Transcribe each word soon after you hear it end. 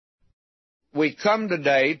we come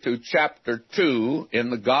today to chapter 2 in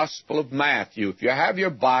the Gospel of Matthew. If you have your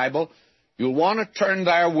Bible, you'll want to turn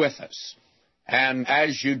there with us. And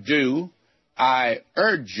as you do, I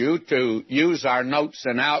urge you to use our notes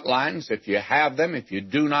and outlines if you have them. If you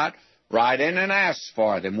do not, write in and ask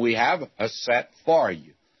for them. We have a set for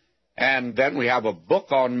you. And then we have a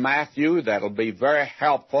book on Matthew that'll be very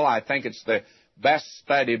helpful. I think it's the best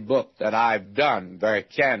study book that I've done, very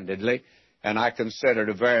candidly. And I consider it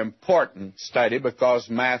a very important study because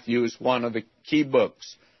Matthew is one of the key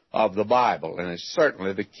books of the Bible, and it's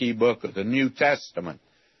certainly the key book of the New Testament.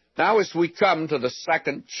 Now, as we come to the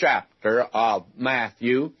second chapter of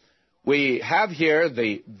Matthew, we have here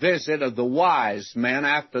the visit of the wise men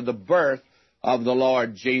after the birth of the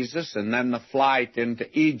Lord Jesus, and then the flight into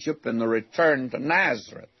Egypt and the return to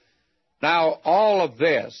Nazareth. Now, all of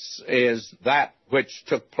this is that which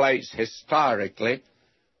took place historically,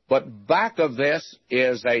 but back of this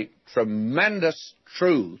is a tremendous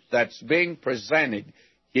truth that's being presented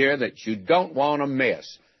here that you don't want to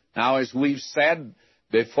miss. Now, as we've said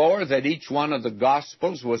before, that each one of the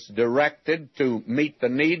Gospels was directed to meet the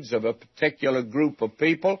needs of a particular group of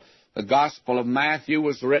people. The Gospel of Matthew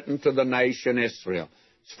was written to the nation Israel.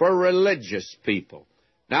 It's for religious people.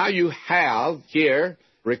 Now you have here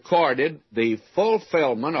recorded the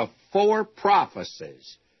fulfillment of 4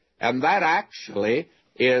 prophecies, and that actually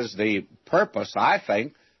is the purpose, I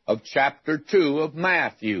think, of chapter 2 of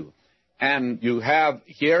Matthew. And you have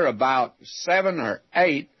here about 7 or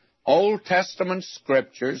 8 Old Testament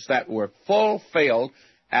scriptures that were fulfilled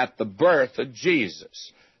at the birth of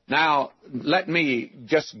Jesus. Now, let me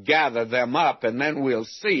just gather them up, and then we'll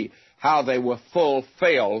see how they were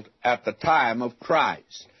fulfilled at the time of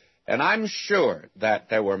Christ. And I'm sure that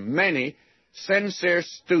there were many sincere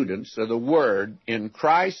students of the Word in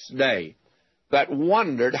Christ's day that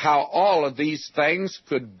wondered how all of these things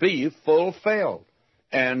could be fulfilled.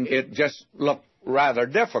 And it just looked rather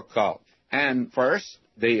difficult. And first,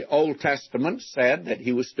 the Old Testament said that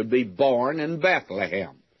he was to be born in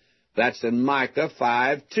Bethlehem. That's in Micah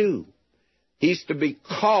 5:2. He's to be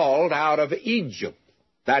called out of Egypt.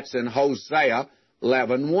 That's in Hosea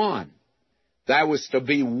 11:1. There was to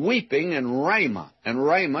be weeping in Ramah. And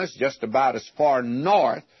Ramah is just about as far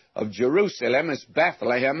north of Jerusalem as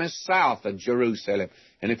Bethlehem is south of Jerusalem.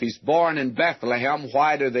 And if he's born in Bethlehem,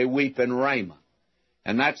 why do they weep in Ramah?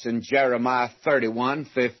 And that's in Jeremiah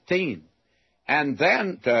 31:15. And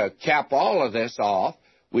then to cap all of this off,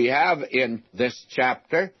 we have in this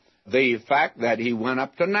chapter the fact that he went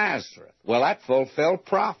up to Nazareth. Well, that fulfilled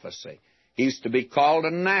prophecy. He's to be called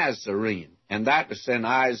a Nazarene, and that is in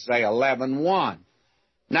Isaiah 11:1.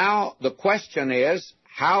 Now, the question is,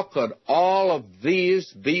 how could all of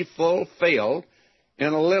these be fulfilled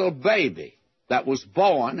in a little baby that was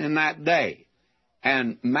born in that day?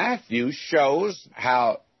 And Matthew shows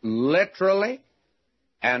how literally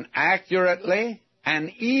and accurately and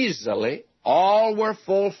easily all were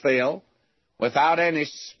fulfilled without any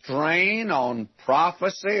strain on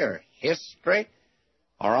prophecy or history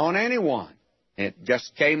or on anyone. It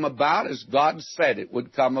just came about as God said it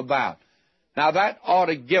would come about. Now, that ought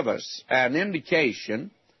to give us an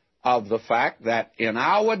indication of the fact that in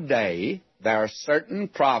our day there are certain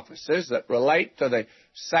prophecies that relate to the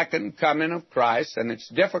second coming of Christ, and it's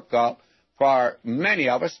difficult for many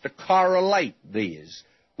of us to correlate these.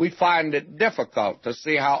 We find it difficult to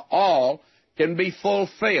see how all can be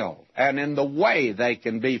fulfilled and in the way they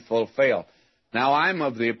can be fulfilled. Now, I'm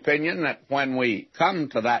of the opinion that when we come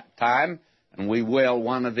to that time, and we will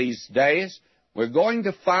one of these days, we're going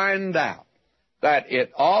to find out that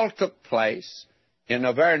it all took place in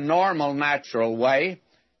a very normal, natural way,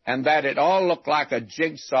 and that it all looked like a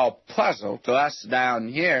jigsaw puzzle to us down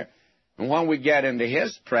here. And when we get into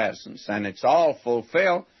His presence and it's all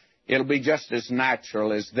fulfilled, it'll be just as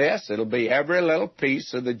natural as this. It'll be every little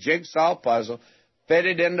piece of the jigsaw puzzle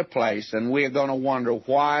fitted into place, and we're going to wonder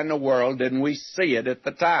why in the world didn't we see it at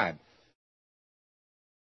the time.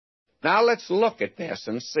 Now let's look at this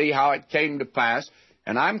and see how it came to pass,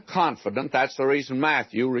 and I'm confident that's the reason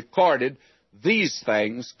Matthew recorded these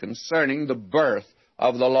things concerning the birth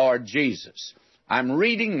of the Lord Jesus. I'm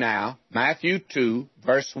reading now Matthew 2,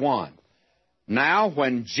 verse 1. Now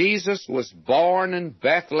when Jesus was born in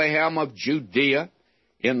Bethlehem of Judea,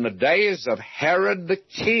 in the days of Herod the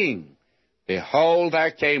king, behold, there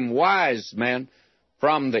came wise men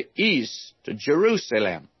from the east to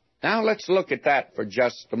Jerusalem. Now let's look at that for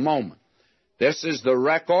just a moment. This is the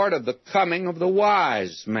record of the coming of the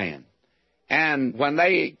wise men. And when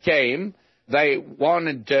they came, they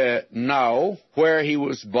wanted to know where he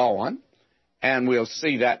was born, and we'll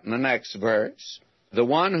see that in the next verse. The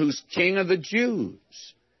one who's king of the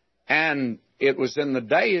Jews. And it was in the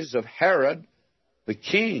days of Herod the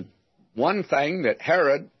king. One thing that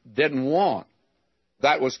Herod didn't want,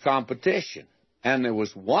 that was competition. And there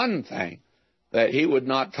was one thing that he would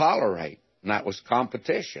not tolerate, and that was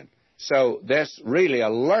competition. So this really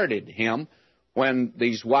alerted him when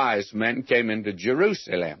these wise men came into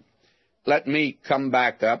Jerusalem. Let me come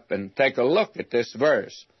back up and take a look at this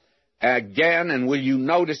verse again, and will you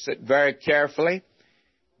notice it very carefully?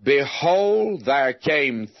 Behold, there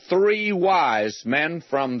came 3 wise men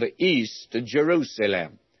from the east to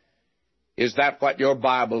Jerusalem. Is that what your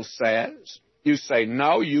Bible says? You say,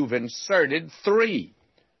 no, you've inserted 3.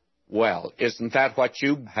 Well, isn't that what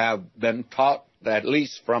you have been taught, at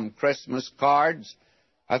least from Christmas cards?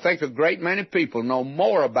 I think a great many people know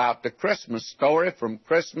more about the Christmas story from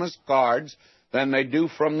Christmas cards than they do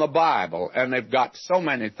from the Bible, and they've got so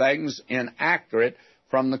many things inaccurate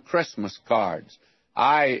from the Christmas cards.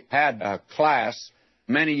 I had a class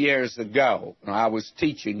many years ago. I was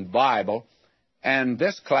teaching Bible, and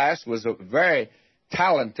this class was a very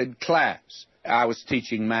talented class. I was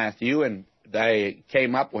teaching Matthew, and they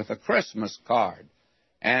came up with a Christmas card,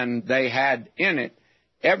 and they had in it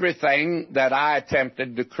everything that I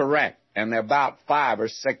attempted to correct, and there are about 5 or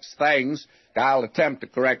 6 things. I'll attempt to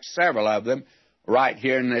correct several of them right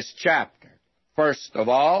here in this chapter. First of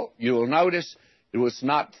all, you'll notice it was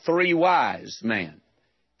not 3 wise men.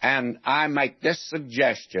 And I make this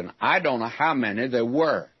suggestion. I don't know how many there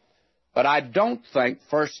were. But I don't think,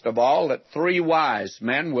 first of all, that 3 wise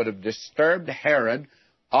men would have disturbed Herod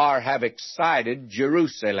or have excited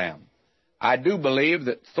Jerusalem. I do believe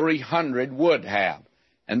that 300 would have.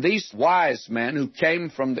 And these wise men who came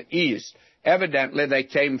from the east, evidently they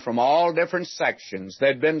came from all different sections.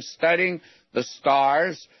 They'd been studying the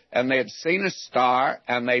stars, and they had seen a star,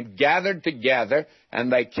 and they gathered together,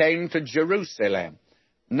 and they came to Jerusalem.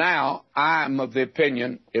 Now, I'm of the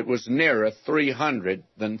opinion it was nearer 300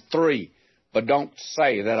 than 3. But don't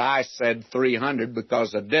say that I said 300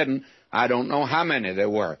 because I didn't. I don't know how many there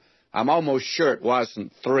were. I'm almost sure it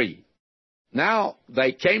wasn't 3. Now,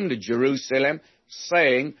 they came to Jerusalem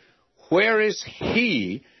saying, where is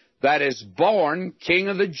he that is born King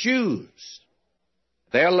of the Jews?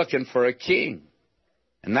 They're looking for a king.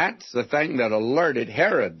 And that's the thing that alerted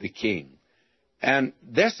Herod the king. And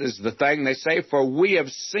this is the thing they say, for we have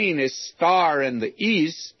seen his star in the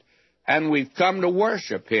east, and we've come to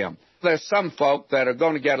worship him. There's some folk that are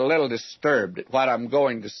going to get a little disturbed at what I'm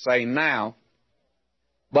going to say now,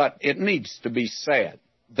 but it needs to be said.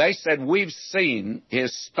 They said, we've seen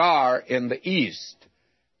his star in the east.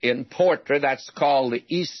 In poetry, that's called the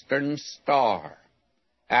Eastern Star.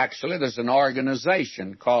 Actually, there's an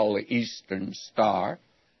organization called the Eastern Star.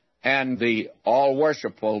 And the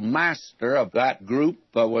all-worshipful master of that group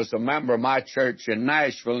was a member of my church in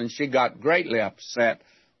Nashville, and she got greatly upset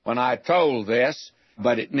when I told this,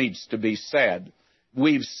 but it needs to be said.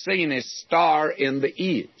 We've seen his star in the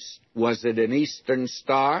east. Was it an eastern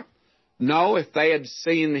star? No, if they had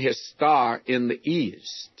seen his star in the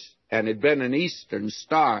east and had been an eastern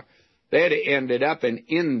star, they'd have ended up in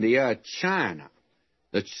India, China.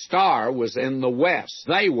 The star was in the west.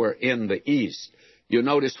 They were in the east. You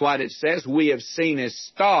notice what it says? We have seen his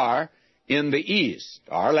star in the east.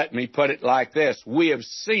 Or let me put it like this. We have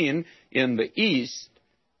seen in the east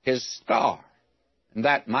his star. And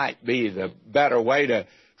that might be the better way to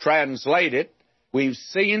translate it. We've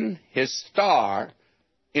seen his star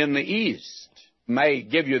in the east. May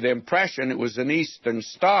give you the impression it was an eastern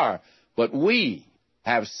star, but we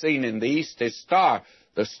have seen in the east his star.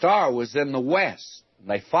 The star was in the west.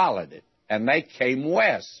 They followed it, and they came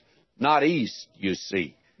west. Not east, you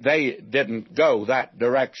see. They didn't go that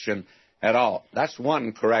direction at all. That's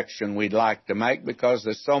one correction we'd like to make because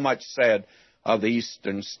there's so much said of the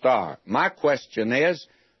Eastern Star. My question is,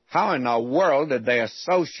 how in the world did they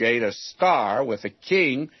associate a star with a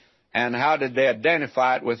king, and how did they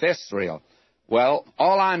identify it with Israel? Well,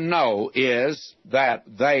 all I know is that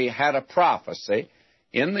they had a prophecy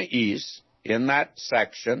in the east, in that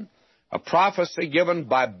section, a prophecy given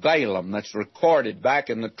by Balaam that's recorded back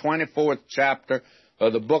in the 24th chapter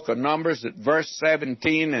of the book of Numbers at verse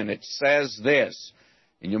 17, and it says this.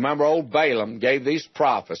 And you remember old Balaam gave these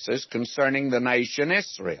prophecies concerning the nation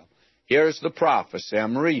Israel. Here's the prophecy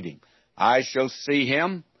I'm reading. I shall see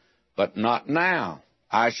him, but not now.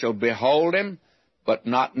 I shall behold him, but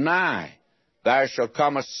not nigh. There shall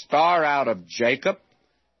come a star out of Jacob,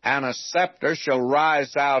 and a scepter shall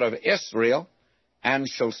rise out of Israel, and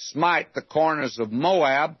shall smite the corners of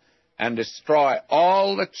Moab, and destroy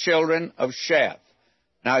all the children of Sheth.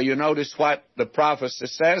 Now you notice what the prophecy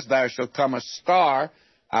says. There shall come a star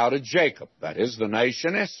out of Jacob. That is the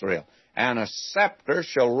nation Israel. and a scepter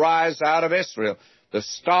shall rise out of Israel. The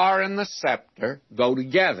star and the scepter go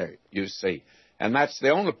together, you see. And that's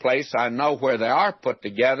the only place I know where they are put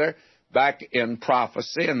together back in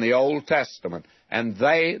prophecy in the Old Testament. And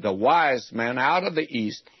they, the wise men out of the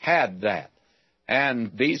east, had that.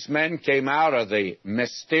 And these men came out of the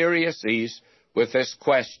mysterious east with this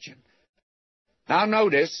question. Now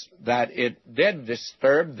notice that it did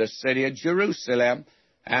disturb the city of Jerusalem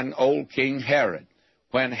and old King Herod.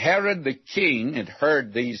 When Herod the king had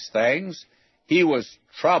heard these things, he was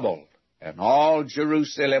troubled, and all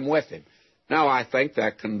Jerusalem with him. Now I think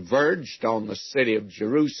that converged on the city of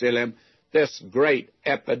Jerusalem this great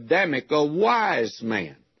epidemic of wise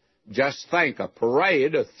men. Just think, a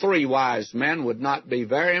parade of 3 wise men would not be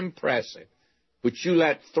very impressive. But you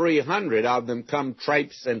let 300 of them come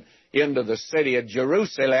traipsing into the city of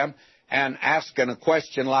Jerusalem and asking a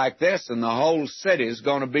question like this, and the whole city is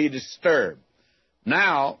going to be disturbed.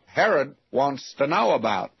 Now, Herod wants to know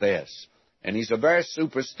about this, and he's a very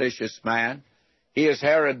superstitious man. He is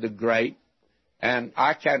Herod the Great, and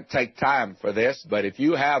I can't take time for this, but if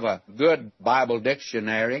you have a good Bible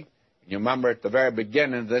dictionary, you remember at the very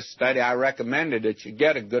beginning of this study, I recommended that you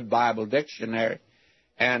get a good Bible dictionary,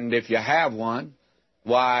 and if you have one,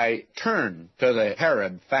 why, turn to the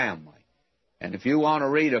Herod family. And if you want to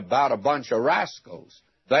read about a bunch of rascals,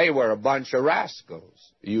 they were a bunch of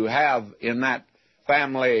rascals. You have in that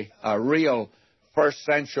family a real first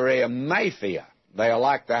century mafia. They are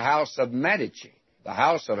like the house of Medici, the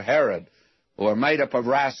house of Herod, who are made up of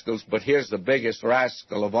rascals, but here's the biggest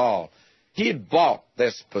rascal of all. He had bought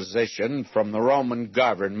this position from the Roman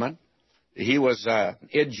government. He was an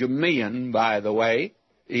Idumean, by the way.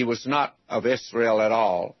 He was not of Israel at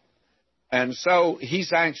all. And so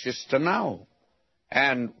he's anxious to know.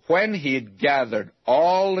 And when he had gathered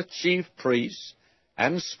all the chief priests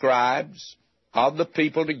and scribes of the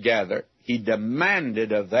people together, he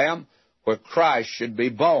demanded of them where Christ should be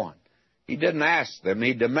born. He didn't ask them,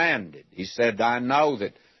 he demanded. He said, I know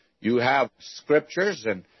that you have scriptures,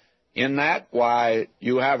 and in that, why,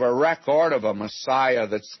 you have a record of a Messiah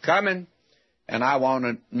that's coming, and I want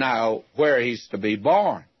to know where he's to be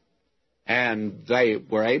born. And they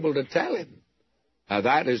were able to tell him. Now,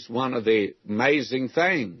 that is one of the amazing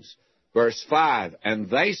things. Verse 5, and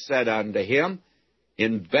they said unto him,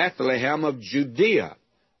 in Bethlehem of Judea,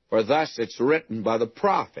 for thus it's written by the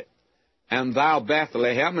prophet, and thou,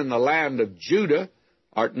 Bethlehem, in the land of Judah,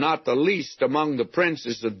 art not the least among the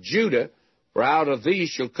princes of Judah, for out of thee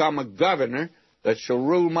shall come a governor that shall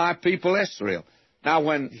rule my people Israel. Now,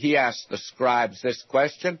 when he asked the scribes this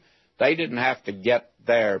question, they didn't have to get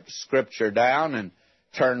their scripture down and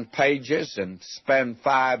turn pages and spend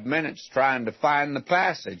 5 minutes trying to find the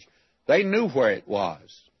passage. They knew where it was.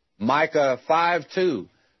 Micah 5:2.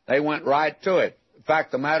 They went right to it. In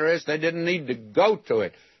fact, the matter is they didn't need to go to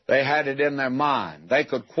it. They had it in their mind. They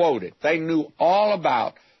could quote it. They knew all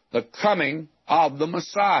about the coming of the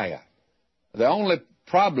Messiah. The only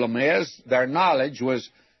problem is their knowledge was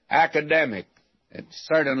academic. It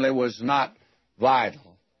certainly was not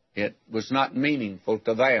vital. It was not meaningful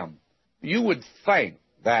to them. You would think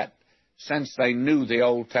that since they knew the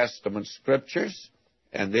Old Testament scriptures,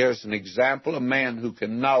 and there's an example, a man who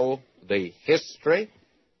can know the history,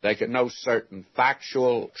 they can know certain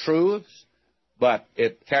factual truths, but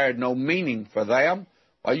it carried no meaning for them.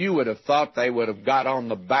 Well, you would have thought they would have got on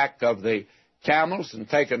the back of the camels and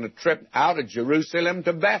taken a trip out of Jerusalem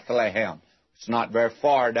to Bethlehem. It's not very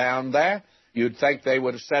far down there. You'd think they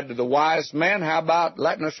would have said to the wise men, how about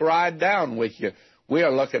letting us ride down with you? We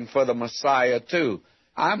are looking for the Messiah too.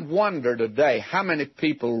 I wonder today how many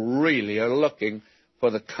people really are looking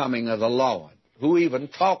for the coming of the Lord, who even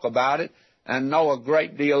talk about it and know a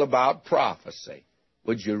great deal about prophecy.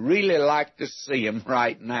 Would you really like to see him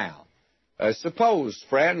right now? Suppose,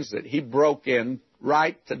 friends, that he broke in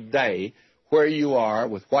right today where you are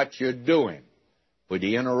with what you're doing. Would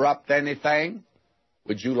he interrupt anything?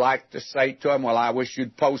 Would you like to say to him, well, I wish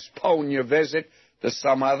you'd postpone your visit to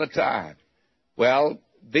some other time? Well,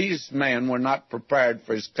 these men were not prepared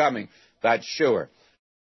for his coming, that's sure.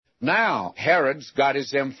 Now, Herod's got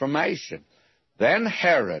his information. Then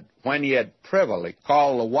Herod, when he had privily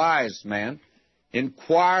called the wise men,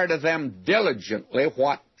 inquired of them diligently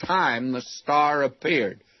what time the star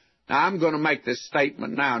appeared. Now, I'm going to make this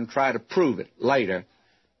statement now and try to prove it later,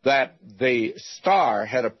 that the star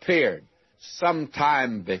had appeared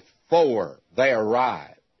sometime before they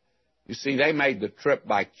arrived. You see, they made the trip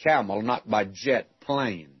by camel, not by jet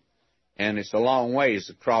plane, and it's a long ways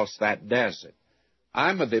across that desert.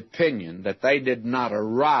 I'm of the opinion that they did not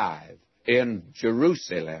arrive in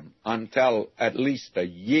Jerusalem until at least a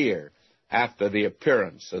year after the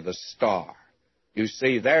appearance of the star. You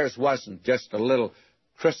see, theirs wasn't just a little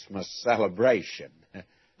Christmas celebration.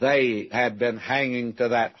 They had been hanging to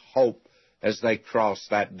that hope as they crossed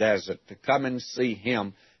that desert to come and see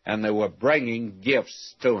him, and they were bringing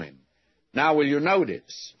gifts to him. Now, will you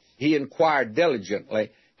notice? He inquired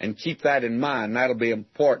diligently, and keep that in mind. That'll be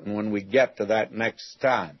important when we get to that next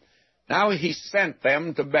time. Now he sent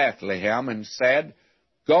them to Bethlehem and said,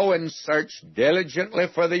 Go and search diligently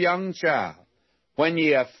for the young child. When ye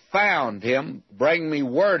have found him, bring me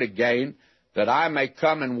word again, that I may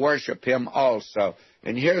come and worship him also.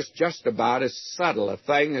 And here's just about as subtle a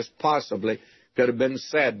thing as possibly could have been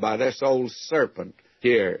said by this old serpent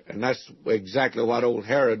here. And that's exactly what old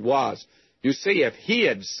Herod was. You see, if he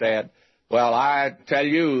had said, well, I tell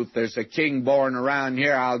you, if there's a king born around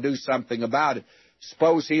here, I'll do something about it.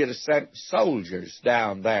 Suppose he had sent soldiers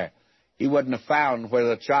down there. He wouldn't have found where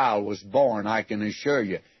the child was born, I can assure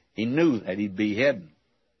you. He knew that he'd be hidden.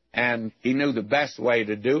 And he knew the best way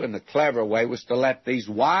to do, and the clever way, was to let these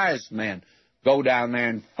wise men go down there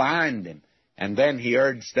and find him. And then he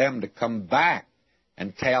urged them to come back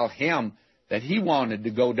and tell him that he wanted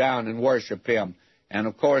to go down and worship him. And,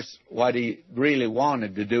 of course, what he really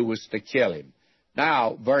wanted to do was to kill him.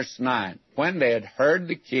 Now, verse 9, When they had heard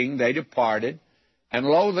the king, they departed, and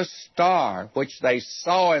lo, the star which they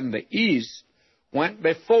saw in the east went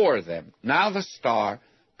before them. Now the star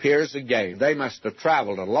appears again. They must have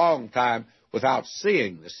traveled a long time without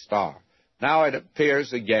seeing the star. Now it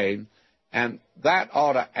appears again, and that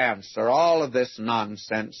ought to answer all of this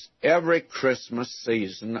nonsense. Every Christmas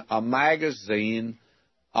season, a magazine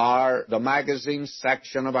or the magazine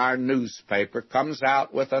section of our newspaper comes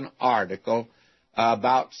out with an article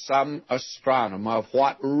about some astronomer of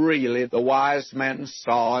what really the wise men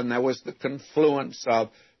saw, and there was the confluence of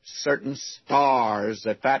certain stars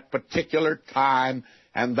at that particular time,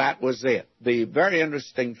 and that was it. The very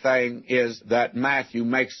interesting thing is that Matthew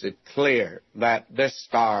makes it clear that this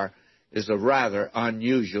star is a rather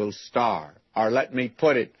unusual star. Or let me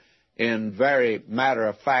put it in very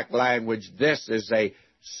matter-of-fact language, this is a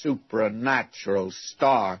supernatural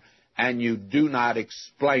star, and you do not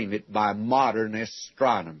explain it by modern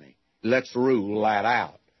astronomy. Let's rule that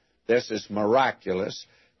out. This is miraculous,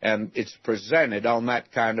 and it's presented on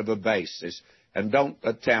that kind of a basis. And don't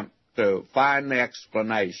attempt to find the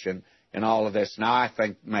explanation in all of this. Now, I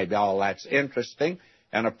think maybe all that's interesting,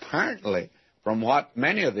 and apparently, from what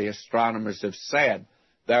many of the astronomers have said,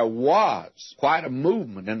 there was quite a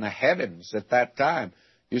movement in the heavens at that time.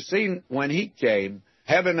 You see, when he came,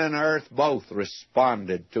 heaven and earth both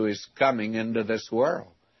responded to his coming into this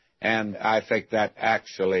world. And I think that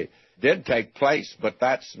actually did take place, but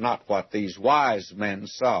that's not what these wise men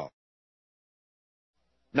saw.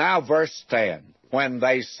 Now, verse 10, When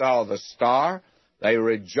they saw the star, they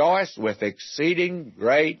rejoiced with exceeding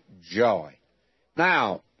great joy.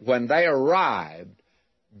 Now, when they arrived,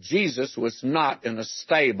 Jesus was not in a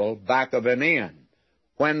stable back of an inn.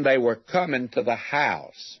 When they were coming to the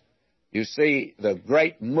house, you see, the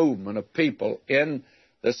great movement of people in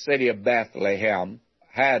the city of Bethlehem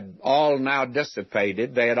had all now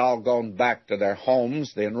dissipated. They had all gone back to their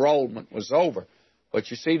homes. The enrollment was over.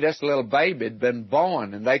 But you see, this little baby had been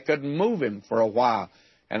born, and they couldn't move him for a while.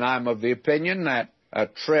 And I'm of the opinion that a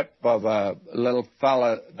trip of a little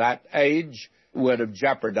fella that age would have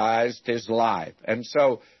jeopardized his life. And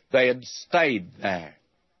so they had stayed there.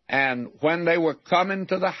 And when they were coming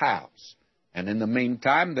to the house, and in the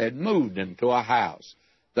meantime they had moved into a house,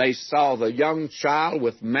 they saw the young child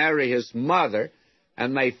with Mary his mother,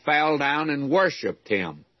 and they fell down and worshipped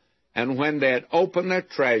him. And when they had opened their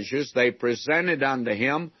treasures, they presented unto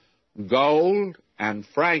him gold and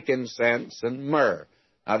frankincense and myrrh.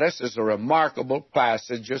 Now, this is a remarkable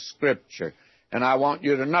passage of Scripture, and I want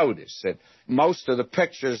you to notice it. Most of the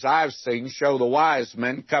pictures I've seen show the wise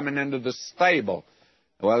men coming into the stable.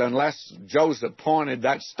 Well, unless Joseph pointed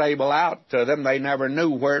that stable out to them, they never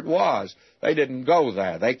knew where it was. They didn't go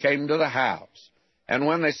there. They came to the house. And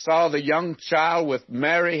when they saw the young child with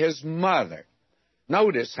Mary his mother,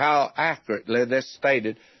 notice how accurately this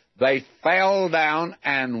stated, they fell down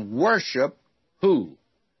and worshiped who?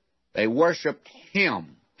 They worshiped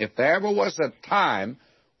him. If there ever was a time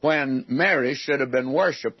when Mary should have been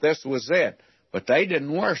worshipped, this was it. But they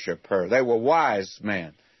didn't worship her. They were wise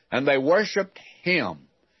men. And they worshiped him.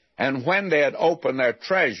 And when they had opened their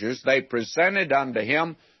treasures, they presented unto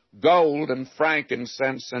him gold and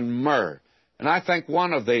frankincense and myrrh. And I think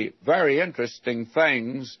one of the very interesting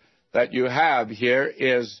things that you have here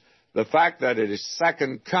is the fact that it is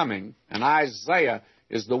second coming, and Isaiah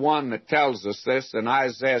is the one that tells us this in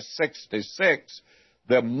Isaiah 66,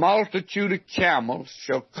 The multitude of camels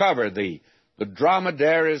shall cover thee, the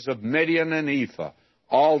dromedaries of Midian and Ephah.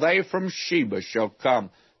 All they from Sheba shall come.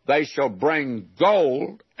 They shall bring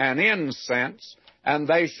gold and incense, and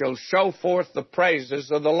they shall show forth the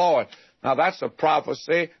praises of the Lord. Now, that's a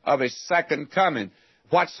prophecy of His second coming.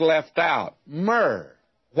 What's left out? Myrrh.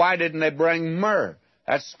 Why didn't they bring myrrh?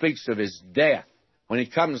 That speaks of His death. When He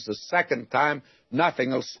comes the second time,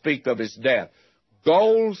 nothing will speak of His death.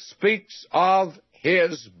 Gold speaks of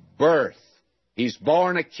His birth. He's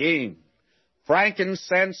born a king.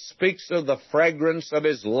 Frankincense speaks of the fragrance of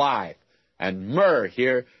His life. And myrrh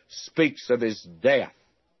here speaks of His death.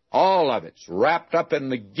 All of it's wrapped up in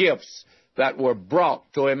the gifts that were brought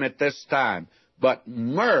to Him at this time. But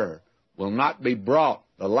myrrh will not be brought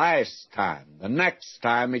the last time, the next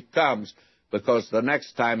time He comes, because the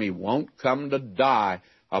next time He won't come to die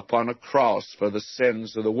upon a cross for the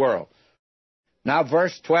sins of the world. Now,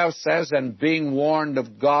 verse 12 says, and being warned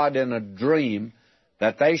of God in a dream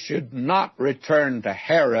that they should not return to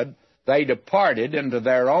Herod, they departed into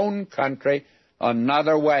their own country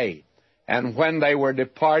another way. And when they were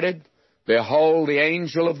departed, behold, the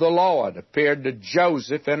angel of the Lord appeared to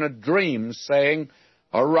Joseph in a dream, saying,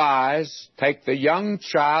 Arise, take the young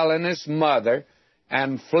child and his mother,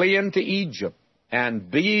 and flee into Egypt, and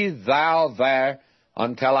be thou there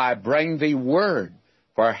until I bring thee word,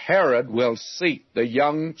 for Herod will seek the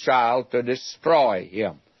young child to destroy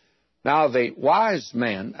him. Now, the wise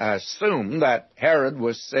men assumed that Herod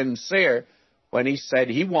was sincere when he said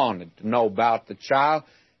he wanted to know about the child,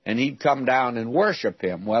 and he'd come down and worship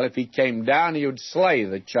him. Well, if he came down, he would slay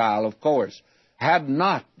the child, of course. Had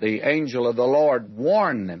not the angel of the Lord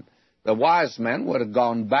warned them, the wise men would have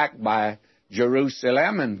gone back by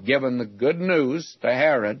Jerusalem and given the good news to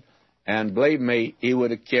Herod, and believe me, he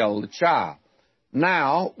would have killed the child.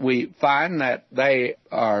 Now we find that they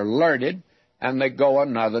are alerted, and they go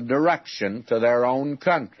another direction to their own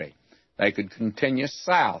country. They could continue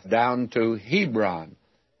south down to Hebron,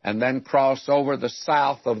 and then cross over the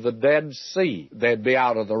south of the Dead Sea. They'd be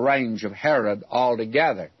out of the range of Herod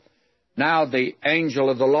altogether. Now the angel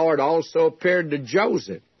of the Lord also appeared to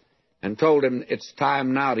Joseph and told him it's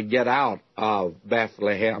time now to get out of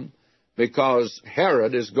Bethlehem, because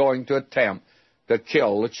Herod is going to attempt to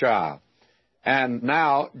kill the child. And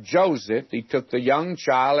now Joseph, he took the young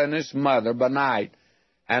child and his mother by night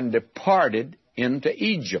and departed into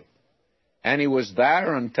Egypt. And he was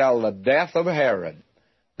there until the death of Herod,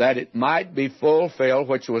 that it might be fulfilled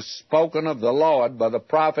which was spoken of the Lord by the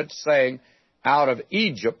prophet, saying, Out of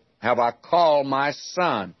Egypt have I called my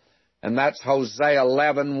son. And that's Hosea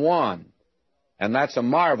 11:1. And that's a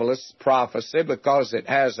marvelous prophecy because it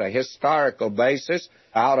has a historical basis.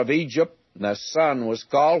 Out of Egypt the son was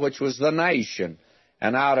called, which was the nation.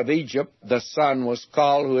 And out of Egypt the son was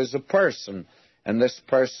called, who is a person. And this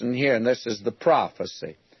person here, and this is the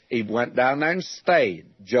prophecy. He went down there and stayed,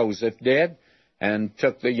 Joseph did, and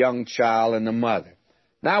took the young child and the mother.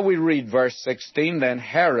 Now we read verse 16, Then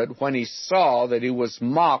Herod, when he saw that he was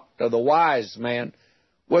mocked of the wise men,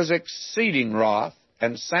 was exceeding wroth,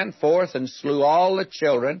 and sent forth and slew all the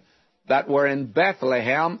children that were in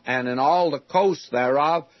Bethlehem and in all the coasts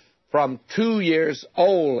thereof, from 2 years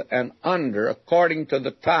old and under, according to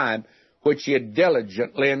the time which he had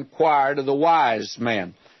diligently inquired of the wise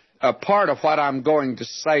men. A part of what I'm going to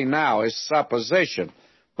say now is supposition,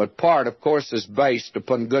 but part, of course, is based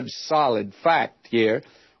upon good, solid fact here.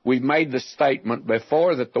 We've made the statement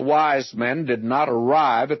before that the wise men did not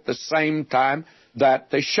arrive at the same time that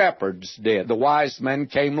the shepherds did. The wise men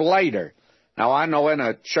came later. Now, I know in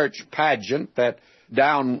a church pageant that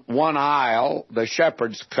down one aisle the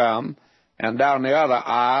shepherds come, and down the other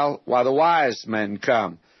aisle, why, the wise men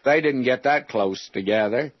come. They didn't get that close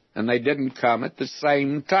together, and they didn't come at the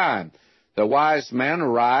same time. The wise men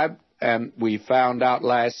arrived, and we found out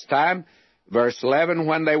last time, verse 11,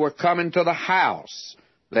 when they were coming to the house.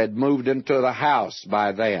 They'd moved into the house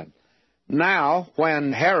by then. Now,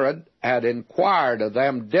 when Herod had inquired of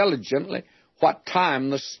them diligently what time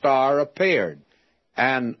the star appeared,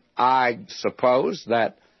 and I suppose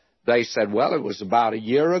that they said, well, it was about a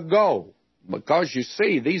year ago, because you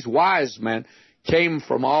see, these wise men came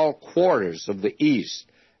from all quarters of the east,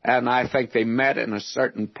 and I think they met in a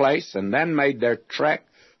certain place and then made their trek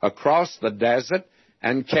across the desert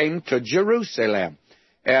and came to Jerusalem.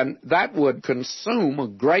 And that would consume a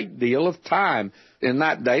great deal of time. In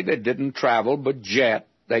that day, they didn't travel by jet.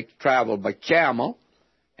 They traveled by camel,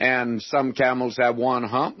 and some camels have one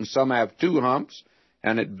hump and some have two humps.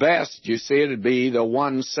 And at best, you see, it'd be either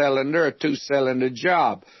one-cylinder or two-cylinder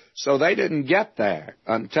job. So they didn't get there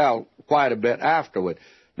until quite a bit afterward.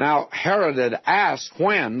 Now, Herod had asked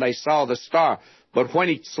when they saw the star. But when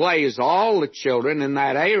he slays all the children in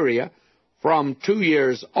that area from 2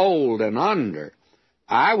 years old and under,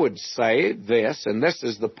 I would say this, and this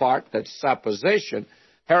is the part that's supposition.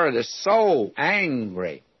 Herod is so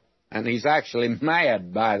angry, and he's actually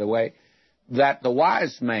mad, by the way, that the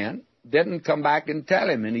wise man didn't come back and tell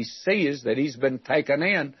him, and he sees that he's been taken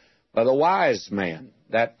in by the wise men,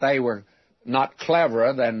 that they were not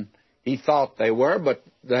cleverer than he thought they were, but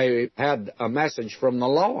they had a message from the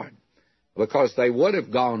Lord, because they would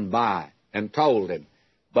have gone by and told him.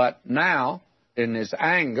 But now, in his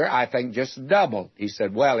anger, I think just doubled. He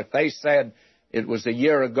said, well, if they said it was a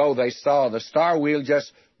year ago they saw the star, we'll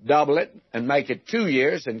just double it and make it 2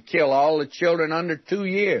 years and kill all the children under 2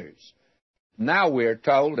 years. Now we're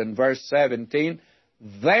told in verse 17,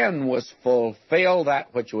 then was fulfilled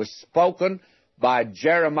that which was spoken by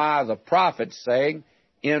Jeremiah the prophet, saying,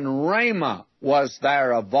 in Ramah was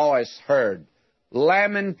there a voice heard,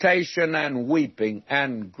 lamentation and weeping,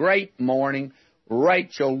 and great mourning,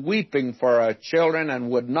 Rachel weeping for her children,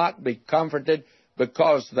 and would not be comforted,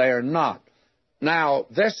 because they are not. Now,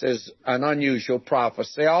 this is an unusual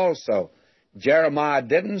prophecy also. Jeremiah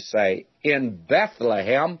didn't say, in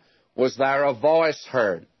Bethlehem was there a voice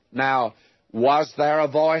heard. Now, was there a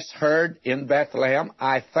voice heard in Bethlehem?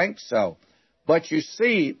 I think so. But you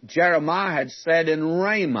see, Jeremiah had said in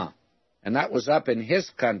Ramah, and that was up in his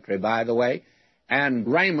country, by the way, and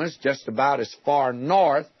Ramah's just about as far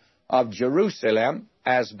north of Jerusalem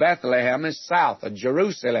as Bethlehem is south of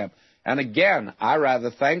Jerusalem. And again, I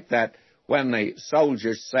rather think that when the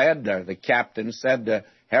soldiers said, or the captain said to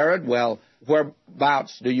Herod, well,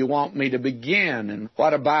 whereabouts do you want me to begin? And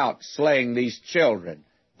what about slaying these children?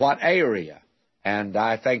 What area? And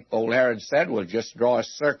I think old Herod said, well, just draw a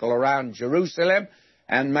circle around Jerusalem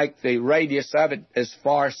and make the radius of it as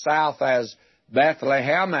far south as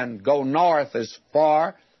Bethlehem and go north as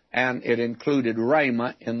far, and it included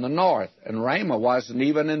Ramah in the north. And Ramah wasn't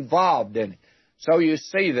even involved in it. So you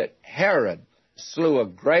see that Herod slew a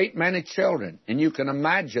great many children, and you can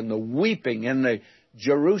imagine the weeping in the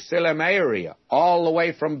Jerusalem area all the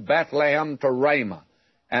way from Bethlehem to Ramah.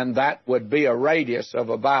 And that would be a radius of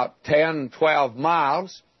about 10, 12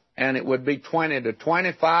 miles, and it would be 20 to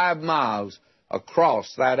 25 miles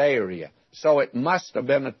across that area. So it must have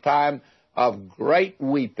been a time of great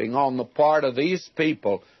weeping on the part of these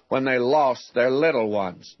people when they lost their little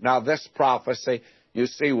ones. Now, this prophecy, you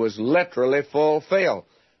see, was literally fulfilled.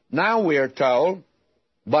 Now we are told,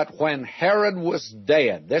 but when Herod was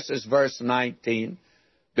dead, this is verse 19,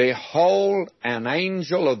 behold, an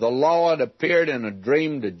angel of the Lord appeared in a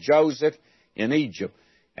dream to Joseph in Egypt.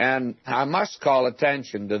 And I must call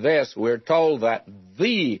attention to this. We're told that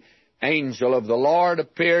the angel of the Lord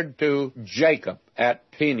appeared to Jacob at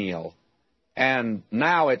Peniel. And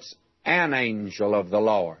now it's an angel of the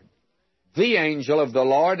Lord. The angel of the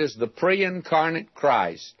Lord is the pre-incarnate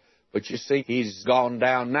Christ. But you see, he's gone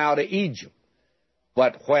down now to Egypt.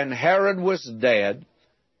 But when Herod was dead,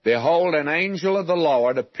 behold, an angel of the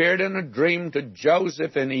Lord appeared in a dream to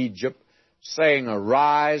Joseph in Egypt, saying,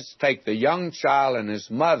 arise, take the young child and his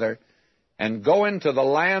mother, and go into the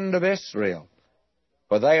land of Israel,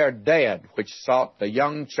 for they are dead which sought the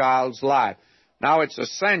young child's life. Now, it's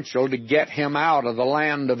essential to get him out of the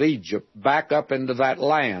land of Egypt, back up into that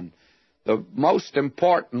land. The most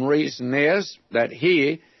important reason is that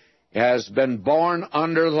he has been born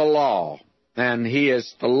under the law, and he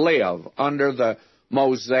is to live under the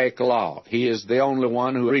Mosaic law. He is the only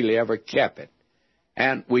one who really ever kept it.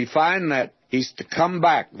 And we find that he's to come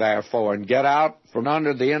back, therefore, and get out from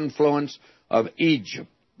under the influence of Egypt,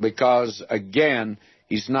 because, again,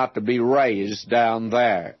 he's not to be raised down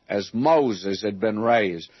there as Moses had been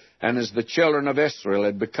raised, and as the children of Israel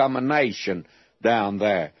had become a nation down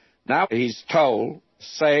there. Now he's told,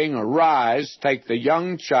 saying, arise, take the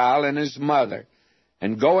young child and his mother,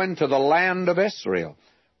 and go into the land of Israel,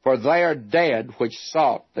 for they are dead which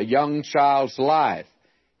sought the young child's life.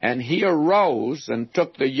 And he arose and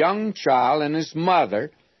took the young child and his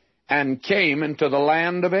mother, and came into the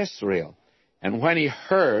land of Israel. And when he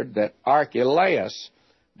heard that Archelaus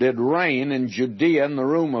did reign in Judea in the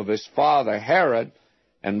room of his father Herod,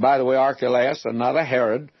 and by the way, Archelaus, another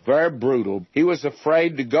Herod, very brutal, he was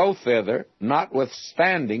afraid to go thither,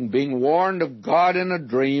 notwithstanding, being warned of God in a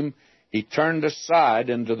dream, he turned aside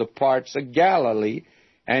into the parts of Galilee,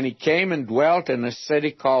 and he came and dwelt in a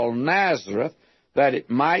city called Nazareth, that it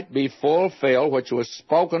might be fulfilled, which was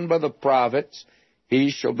spoken by the prophets,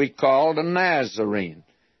 he shall be called a Nazarene.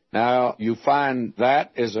 Now, you find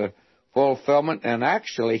that is a fulfillment, and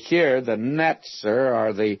actually here the netzer,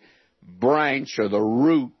 or the branch, or the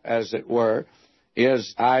root, as it were,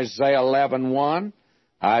 is Isaiah 11:1.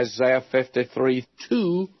 Isaiah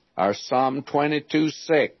 53:2, or Psalm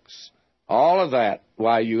 22:6. All of that,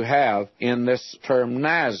 why you have in this term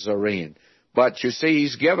Nazarene. But you see,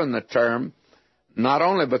 he's given the term not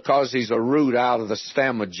only because he's a root out of the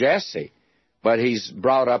stem of Jesse, but he's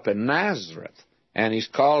brought up in Nazareth. And he's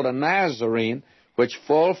called a Nazarene, which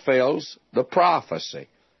fulfills the prophecy.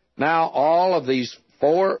 Now, all of these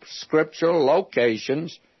 4 scriptural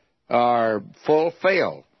locations are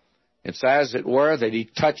fulfilled. It's as it were that he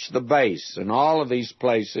touched the base in all of these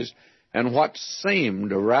places, and what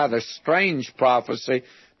seemed a rather strange prophecy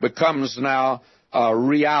becomes now a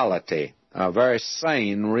reality, a very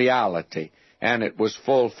sane reality, and it was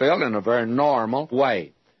fulfilled in a very normal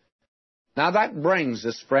way. Now that brings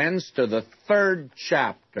us, friends, to the 3rd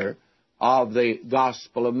chapter of the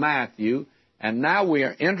Gospel of Matthew, and now we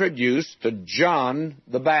are introduced to John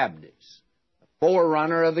the Baptist, the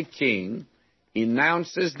forerunner of the King. He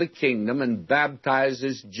announces the kingdom and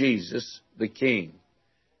baptizes Jesus the King.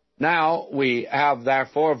 Now we have,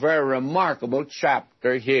 therefore, a very remarkable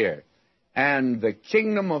chapter here, and the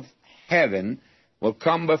kingdom of heaven will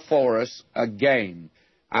come before us again.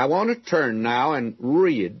 I want to turn now and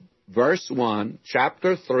read verse 1,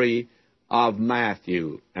 chapter 3 of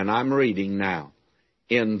Matthew, and I'm reading now.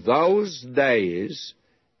 In those days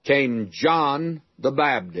came John the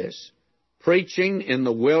Baptist, preaching in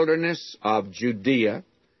the wilderness of Judea,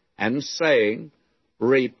 and saying,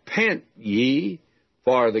 Repent ye,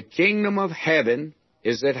 for the kingdom of heaven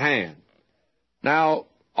is at hand. Now,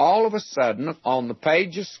 all of a sudden, on the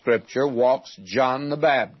page of Scripture walks John the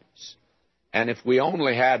Baptist. And if we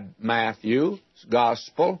only had Matthew's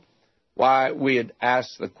Gospel, why, we'd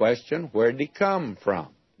ask the question, where did he come from?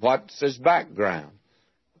 What's his background?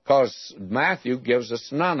 Because Matthew gives us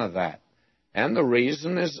none of that. And the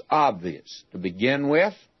reason is obvious. To begin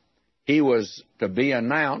with, he was to be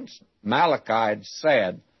announced. Malachi had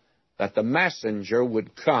said that the messenger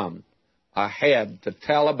would come ahead to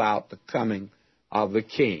tell about the coming of the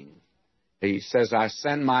King. He says, I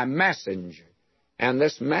send my messenger. And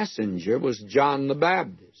this messenger was John the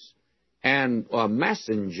Baptist. And a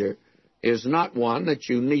messenger is not one that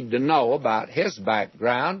you need to know about his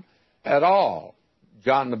background at all.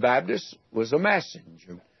 John the Baptist was a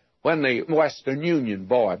messenger. When the Western Union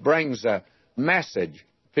boy brings a message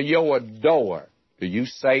to your door, do you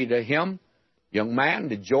say to him, Young man,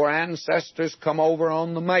 did your ancestors come over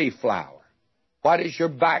on the Mayflower? What is your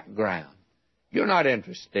background? You're not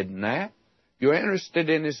interested in that. You're interested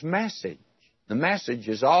in his message. The message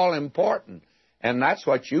is all important, and that's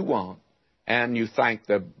what you want. And you thank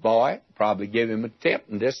the boy, probably give him a tip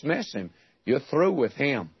and dismiss him. You're through with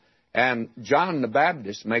him. And John the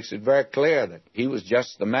Baptist makes it very clear that he was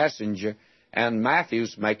just the messenger, and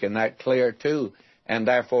Matthew's making that clear too. And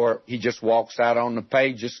therefore, he just walks out on the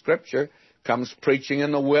page of Scripture, comes preaching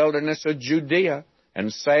in the wilderness of Judea,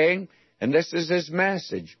 and saying, and this is his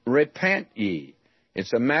message, Repent ye.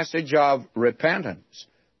 It's a message of repentance,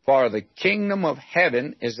 for the kingdom of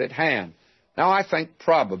heaven is at hand. Now, I think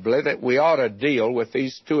probably that we ought to deal with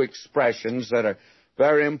these 2 expressions that are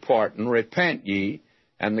very important, repent ye,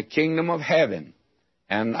 and the kingdom of heaven,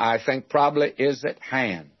 and I think probably is at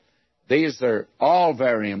hand. These are all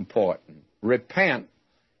very important. Repent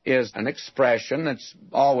is an expression that's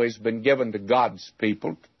always been given to God's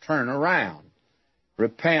people to turn around.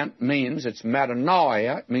 Repent means, it's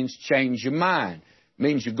metanoia, it means change your mind. It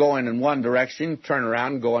means you go in one direction, turn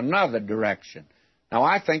around and go another direction. Now,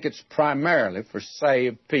 I think it's primarily for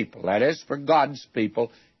saved people. That is, for God's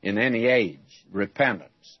people in any age,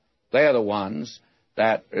 repentance. They're the ones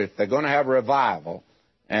that, if they're going to have revival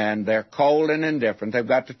and they're cold and indifferent, they've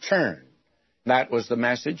got to turn. That was the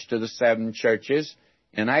message to the 7 churches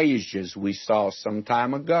in Asia, as we saw some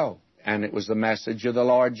time ago. And it was the message of the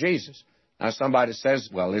Lord Jesus. Now, somebody says,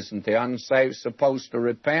 well, isn't the unsaved supposed to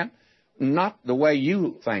repent? Not the way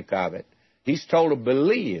you think of it. He's told to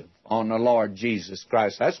believe on the Lord Jesus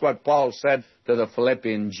Christ. That's what Paul said to the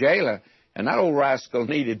Philippian jailer, and that old rascal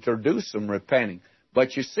needed to do some repenting.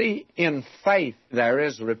 But you see, in faith, there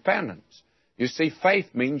is repentance. You see, faith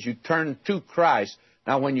means you turn to Christ.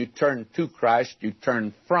 Now, when you turn to Christ, you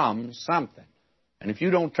turn from something. And if you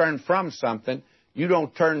don't turn from something, you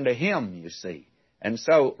don't turn to Him, you see. And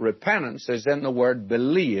so repentance is in the word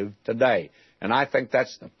believe today. And I think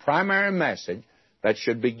that's the primary message that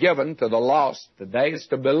should be given to the lost today, is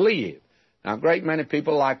to believe. Now, a great many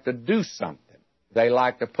people like to do something. They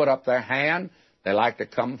like to put up their hand. They like to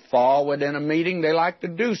come forward in a meeting. They like to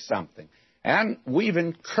do something. And we've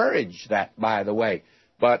encouraged that, by the way.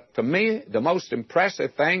 But to me, the most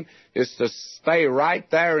impressive thing is to stay right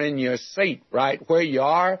there in your seat, right where you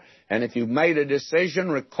are. And if you've made a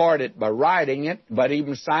decision, record it by writing it. But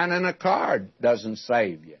even signing a card doesn't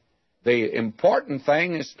save you. The important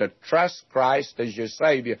thing is to trust Christ as your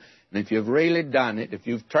Savior. And if you've really done it, if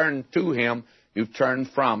you've turned to Him, you've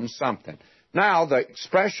turned from something. Now, the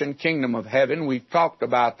expression kingdom of heaven, we've talked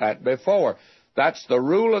about that before. That's the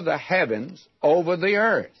rule of the heavens over the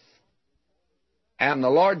earth. And the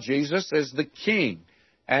Lord Jesus is the king.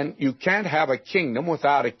 And you can't have a kingdom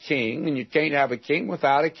without a king, and you can't have a king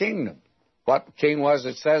without a kingdom. What king was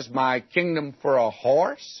it says, my kingdom for a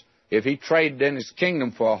horse? If he traded in his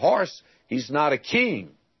kingdom for a horse, he's not a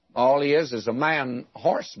king. All he is a man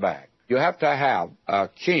horseback. You have to have a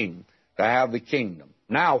king to have the kingdom.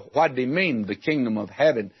 Now, what did he mean? The kingdom of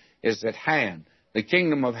heaven is at hand. The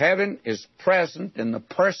kingdom of heaven is present in the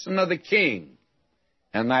person of the king,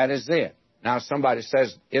 and that is it. Now, somebody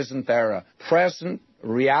says, isn't there a present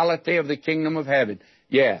reality of the kingdom of heaven?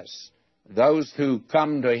 Yes. Those who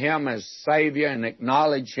come to Him as Savior and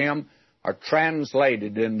acknowledge Him are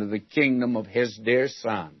translated into the kingdom of His dear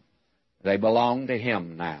Son. They belong to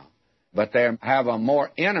Him now. But they have a more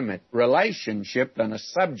intimate relationship than a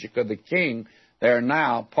subject of the king. They're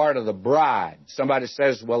now part of the bride. Somebody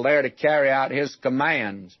says, well, they're to carry out His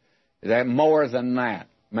commands. They're more than that.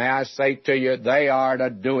 May I say to you, they are to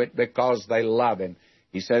do it because they love Him.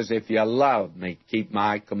 He says, if you love me, keep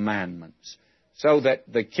my commandments. So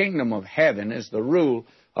that the kingdom of heaven is the rule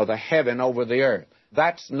of the heaven over the earth.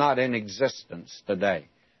 That's not in existence today.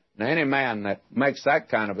 Now, any man that makes that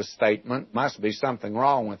kind of a statement must be something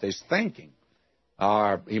wrong with his thinking,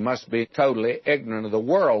 or he must be totally ignorant of the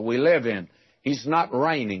world we live in. He's not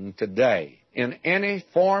reigning today in any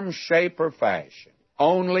form, shape, or fashion,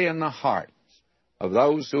 only in the hearts of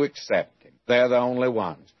those who accept Him. They're the only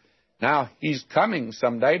ones. Now, He's coming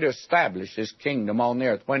someday to establish His kingdom on the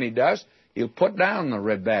earth. When He does, He'll put down the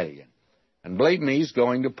rebellion. And believe me, He's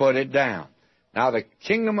going to put it down. Now, the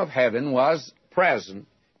kingdom of heaven was present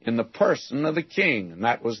in the person of the king, and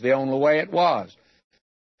that was the only way it was.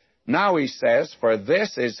 Now He says, for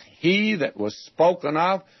this is He that was spoken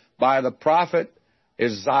of by the prophet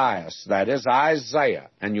Isaiah, that is Isaiah,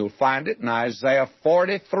 and you'll find it in Isaiah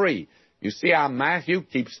 43. You see how Matthew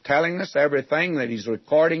keeps telling us everything that he's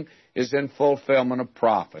recording is in fulfillment of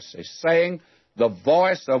prophecy, saying, the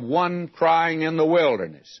voice of one crying in the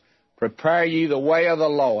wilderness, prepare ye the way of the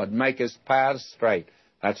Lord, make His paths straight.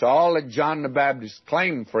 That's all that John the Baptist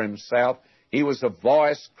claimed for himself. He was a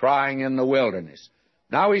voice crying in the wilderness.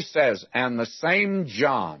 Now he says, and the same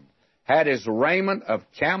John had his raiment of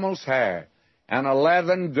camel's hair, and a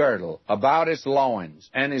leathern girdle about his loins,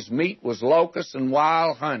 and his meat was locusts and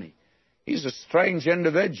wild honey. He's a strange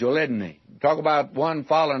individual, isn't he? Talk about one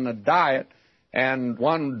following a diet and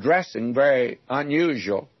one dressing very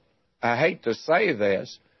unusual. I hate to say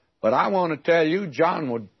this, but I want to tell you,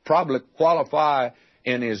 John would probably qualify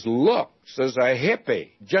in his looks as a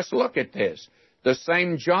hippie. Just look at this. The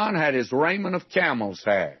same John had his raiment of camel's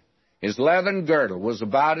hair. His leathern girdle was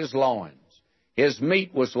about his loins. His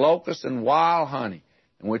meat was locusts and wild honey.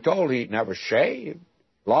 And we're told he never shaved.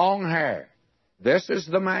 Long hair. This is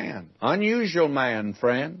the man. Unusual man,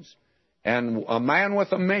 friends. And a man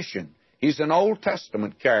with a mission. He's an Old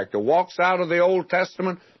Testament character. Walks out of the Old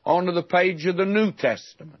Testament onto the page of the New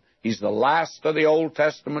Testament. He's the last of the Old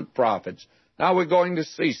Testament prophets. Now we're going to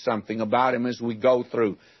see something about him as we go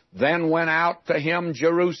through. Then went out to him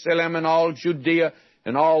Jerusalem and all Judea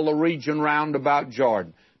and all the region round about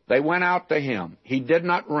Jordan. They went out to him. He did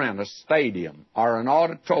not rent a stadium or an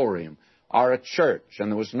auditorium or a church,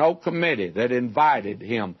 and there was no committee that invited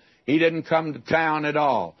him. He didn't come to town at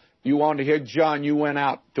all. You want to hear John, you went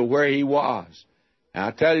out to where he was. And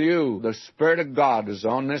I tell you, the Spirit of God is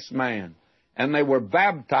on this man. And they were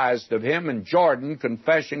baptized of him in Jordan,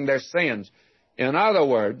 confessing their sins. In other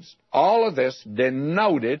words, all of this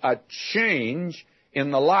denoted a change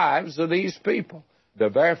in the lives of these people. The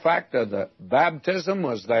very fact of the baptism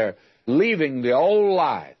was their leaving the old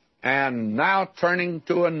life and now turning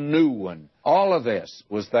to a new one. All of this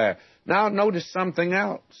was there. Now notice something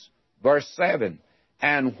else. Verse 7,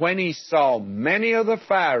 and when he saw many of the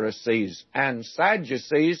Pharisees and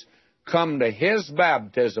Sadducees come to his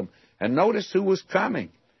baptism, and notice who was coming.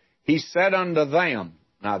 He said unto them,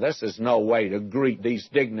 now this is no way to greet these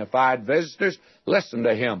dignified visitors. Listen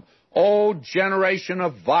to him. O generation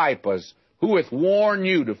of vipers, who hath warned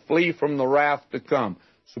you to flee from the wrath to come?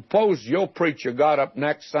 Suppose your preacher got up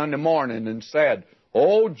next Sunday morning and said,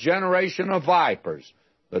 O generation of vipers.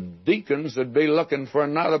 The deacons would be looking for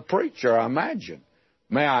another preacher, I imagine.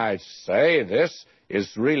 May I say, this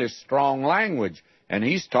is really strong language. And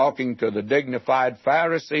he's talking to the dignified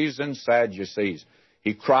Pharisees and Sadducees.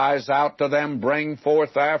 He cries out to them, bring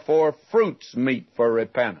forth therefore fruits meet for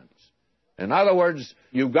repentance. In other words,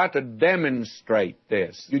 you've got to demonstrate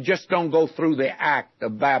this. You just don't go through the act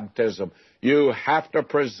of baptism. You have to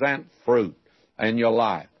present fruit in your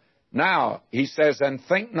life. Now, he says, and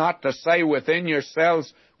think not to say within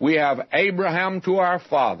yourselves, we have Abraham to our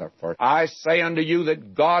father. For I say unto you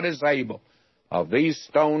that God is able of these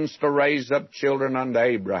stones to raise up children unto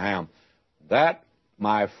Abraham. That,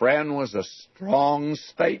 my friend, was a strong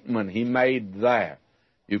statement he made there.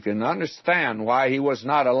 You can understand why he was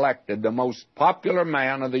not elected the most popular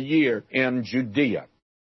man of the year in Judea.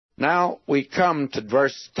 Now we come to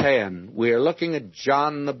verse 10. We are looking at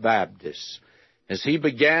John the Baptist. As he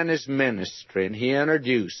began his ministry and he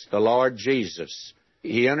introduced the Lord Jesus,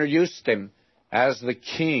 he introduced him as the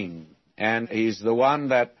King, and he's the one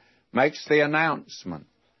that makes the announcement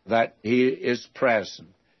that he is present.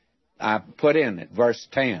 I put in it, verse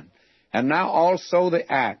 10. And now also the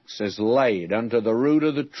axe is laid unto the root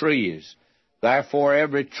of the trees. Therefore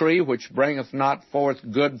every tree which bringeth not forth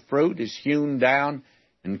good fruit is hewn down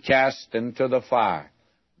and cast into the fire.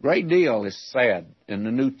 A great deal is said in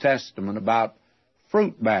the New Testament about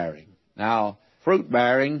fruit-bearing. Now,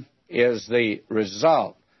 fruit-bearing is the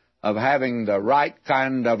result of having the right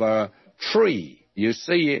kind of a tree. You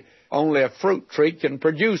see, only a fruit tree can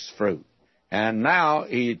produce fruit. And now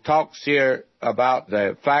he talks here about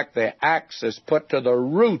the fact the axe is put to the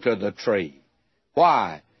root of the tree.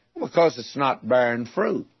 Why? Because it's not bearing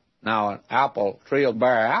fruit. Now, an apple tree will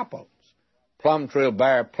bear apples. Plum tree will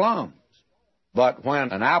bear plums. But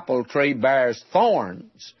when an apple tree bears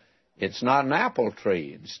thorns, it's not an apple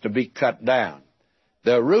tree. It's to be cut down.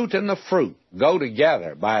 The root and the fruit go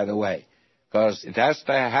together, by the way, because it has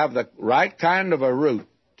to have the right kind of a root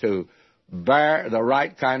to bear the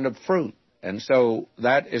right kind of fruit. And so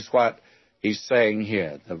that is what he's saying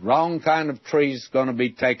here. The wrong kind of tree is going to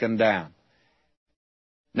be taken down.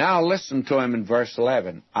 Now listen to him in verse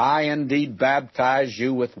 11. I indeed baptize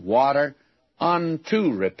you with water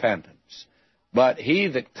unto repentance. But he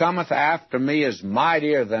that cometh after me is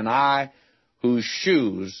mightier than I, whose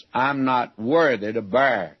shoes I'm not worthy to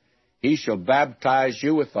bear. He shall baptize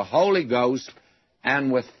you with the Holy Ghost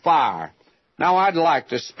and with fire. Now I'd like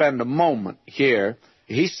to spend a moment here.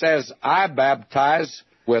 He says, I baptize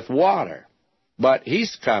with water. But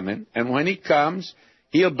he's coming, and when he comes,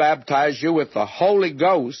 he'll baptize you with the Holy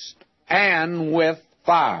Ghost and with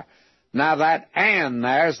fire. Now that and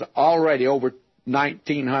there's already over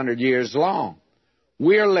 1,900 years long.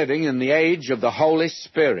 We're living in the age of the Holy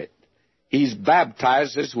Spirit. He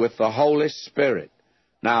baptizes with the Holy Spirit.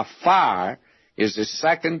 Now fire is the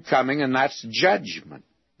second coming, and that's judgment.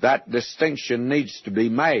 That distinction needs to be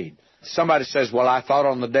made. Somebody says, well, I thought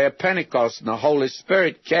on the day of Pentecost and the Holy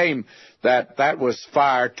Spirit came that was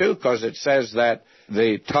fire too, because it says that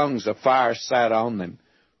the tongues of fire sat on them.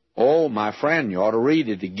 Oh, my friend, you ought to read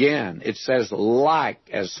it again. It says like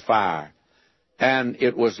as fire. And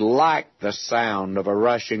it was like the sound of a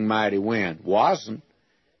rushing mighty wind. Wasn't.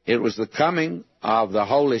 It was the coming of the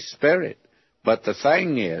Holy Spirit. But the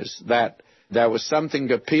thing is that there was something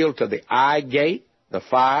to appeal to the eye gate, the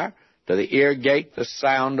fire, to the ear gate, the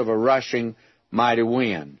sound of a rushing mighty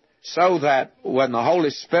wind. So that when the Holy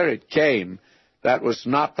Spirit came, that was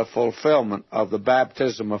not the fulfillment of the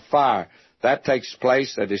baptism of fire. That takes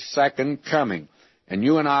place at His second coming. And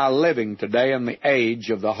you and I are living today in the age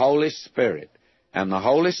of the Holy Spirit. And the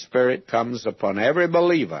Holy Spirit comes upon every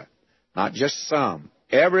believer, not just some.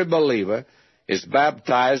 Every believer is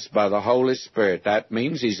baptized by the Holy Spirit. That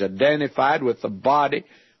means he's identified with the body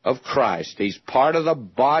of Christ. He's part of the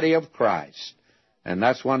body of Christ. And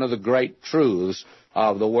that's one of the great truths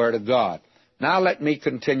of the Word of God. Now let me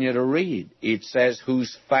continue to read. It says,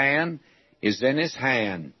 whose fan is in his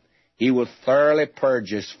hand. He will thoroughly purge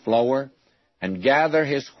his floor and gather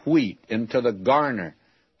his wheat into the garner,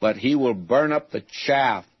 but he will burn up the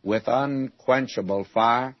chaff with unquenchable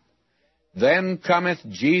fire. Then cometh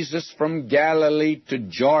Jesus from Galilee to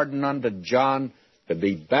Jordan unto John to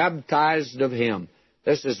be baptized of him.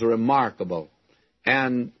 This is remarkable.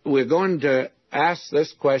 And we're going to ask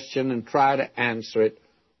this question and try to answer it.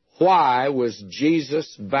 Why was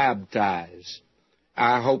Jesus baptized?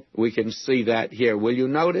 I hope we can see that here. Will you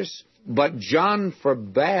notice? But John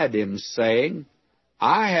forbade him, saying,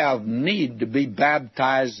 I have need to be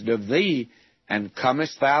baptized of thee, and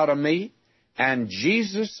comest thou to me? And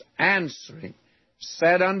Jesus answering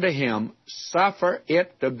said unto him, suffer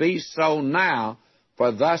it to be so now,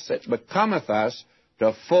 for thus it becometh us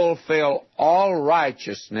to fulfill all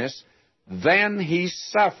righteousness. Then he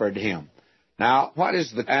suffered him. Now, what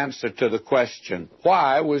is the answer to the question,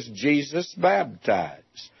 why was Jesus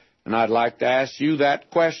baptized? And I'd like to ask you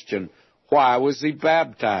that question. Why was he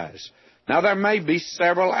baptized? Now, there may be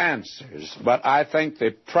several answers, but I think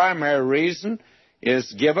the primary reason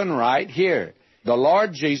is given right here. The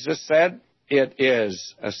Lord Jesus said it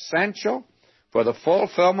is essential for the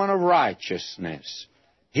fulfillment of righteousness.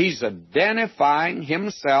 He's identifying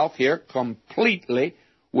himself here completely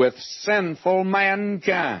with sinful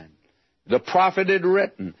mankind. The prophet had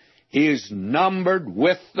written, he is numbered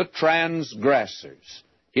with the transgressors.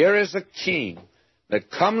 Here is a king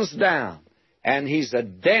that comes down, and he's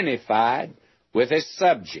identified with his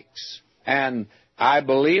subjects. And I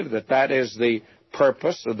believe that that is the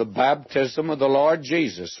purpose of the baptism of the Lord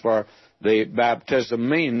Jesus, for the baptism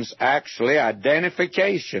means actually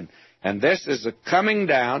identification. And this is a coming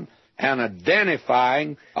down and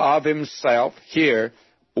identifying of himself here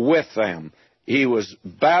with them. He was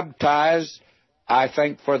baptized, I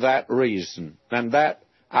think, for that reason. And that,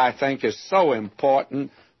 I think, is so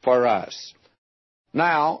important for us.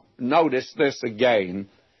 Now, notice this again.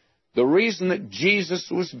 The reason that Jesus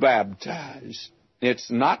was baptized,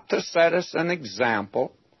 it's not to set us an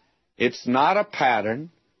example. It's not a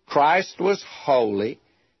pattern. Christ was holy.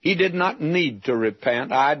 He did not need to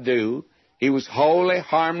repent. I do. He was holy,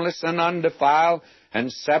 harmless, and undefiled,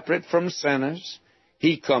 and separate from sinners.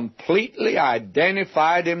 He completely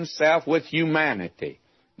identified himself with humanity,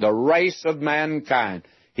 the race of mankind.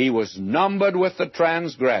 He was numbered with the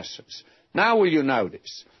transgressors. Now will you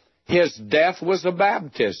notice, his death was a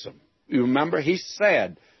baptism. You remember he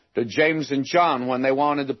said to James and John when they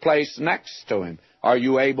wanted the place next to him, are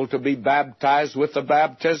you able to be baptized with the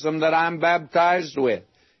baptism that I'm baptized with?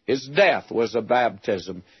 His death was a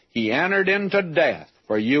baptism. He entered into death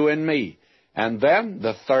for you and me. And then,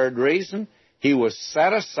 the third reason, he was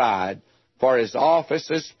set aside for his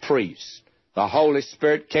office as priest. The Holy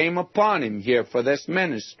Spirit came upon him here for this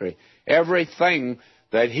ministry. Everything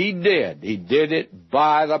that he did it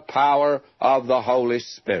by the power of the Holy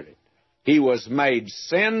Spirit. He was made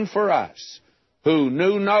sin for us who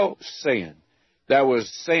knew no sin. There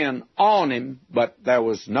was sin on him, but there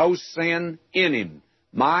was no sin in him.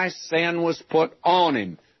 My sin was put on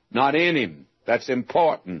him, not in him. That's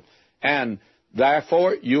important. And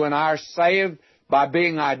therefore, you and I are saved by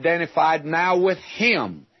being identified now with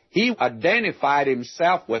him. He identified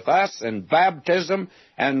himself with us in baptism,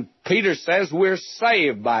 and Peter says we're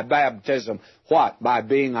saved by baptism. What? By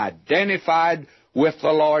being identified with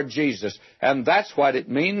the Lord Jesus. And that's what it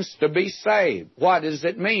means to be saved. What does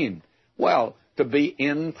it mean? Well, to be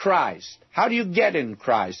in Christ. How do you get in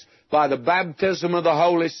Christ? By the baptism of the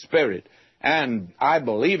Holy Spirit. And I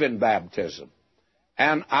believe in baptism.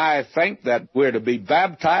 And I think that we're to be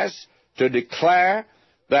baptized to declare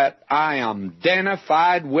that I am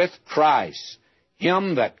identified with Christ.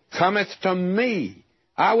 Him that cometh to me,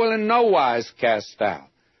 I will in no wise cast out.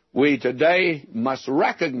 We today must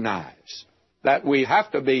recognize that we have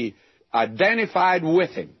to be identified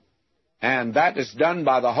with him. And that is done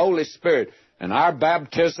by the Holy Spirit. And our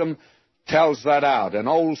baptism tells that out. An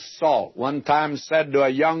old salt one time said to a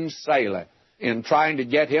young sailor, in trying to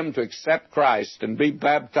get him to accept Christ and be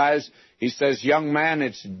baptized, he says, young man,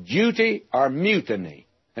 it's duty or mutiny.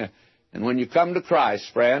 And when you come to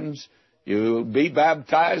Christ, friends, you'll be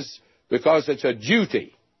baptized because it's a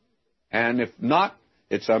duty. And if not,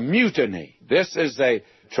 it's a mutiny. This is a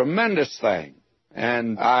tremendous thing.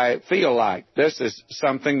 And I feel like this is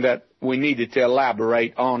something that we needed to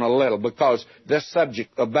elaborate on a little, because this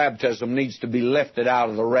subject of baptism needs to be lifted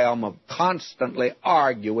out of the realm of constantly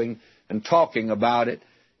arguing and talking about it,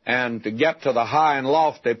 and to get to the high and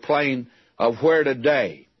lofty plane of where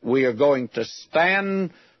today we are going to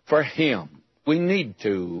stand for him. We need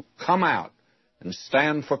to come out and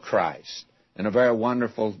stand for Christ in a very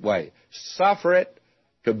wonderful way. Suffer it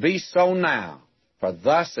to be so now, for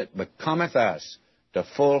thus it becometh us to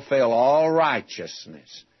fulfill all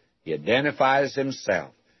righteousness. He identifies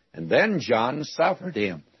himself. And then John suffered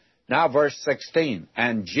him. Now verse 16,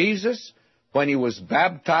 and Jesus, when he was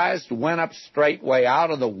baptized, went up straightway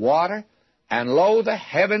out of the water, and lo, the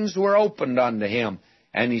heavens were opened unto him,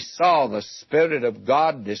 and he saw the Spirit of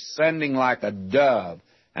God descending like a dove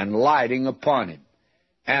and lighting upon him.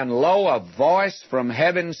 And lo, a voice from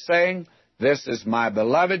heaven saying, this is my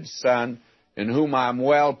beloved Son, in whom I am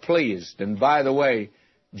well pleased. And by the way,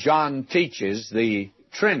 John teaches the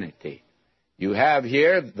Trinity. You have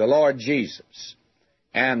here the Lord Jesus,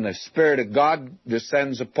 and the Spirit of God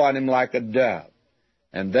descends upon him like a dove.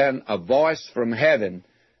 And then a voice from heaven,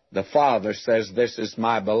 the Father says, this is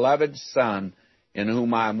my beloved Son, in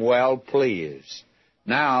whom I am well pleased.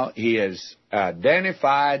 Now he is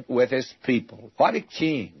identified with his people. What a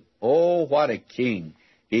king. Oh, what a king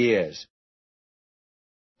he is.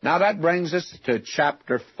 Now that brings us to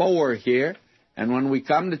chapter 4 here. And when we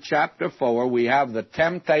come to chapter 4, we have the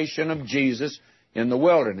temptation of Jesus in the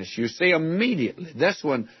wilderness. You see immediately, this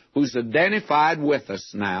one who's identified with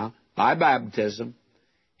us now by baptism,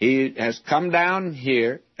 he has come down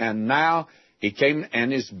here, and now he came,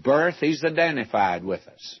 and his birth, he's identified with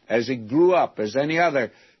us, as he grew up, as any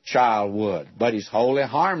other child would. But he's wholly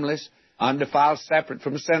harmless, undefiled, separate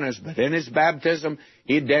from sinners. But in his baptism,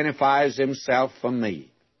 he identifies himself for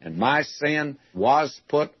me. And my sin was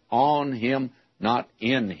put on him, not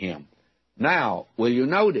in him. Now, will you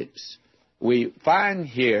notice, we find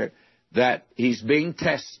here that he's being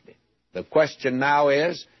tested. The question now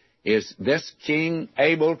is this king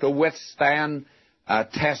able to withstand a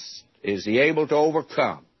test? Is he able to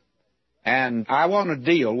overcome? And I want to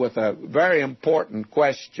deal with a very important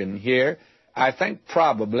question here. I think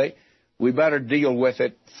probably we better deal with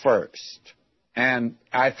it first. And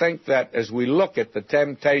I think that as we look at the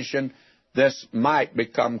temptation, this might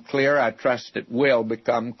become clear. I trust it will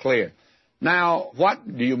become clear. Now, what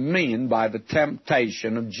do you mean by the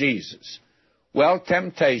temptation of Jesus? Well,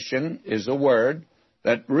 temptation is a word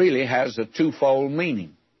that really has a twofold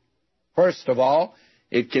meaning. First of all,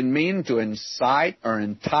 it can mean to incite or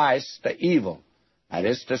entice to evil. That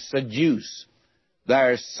is, to seduce.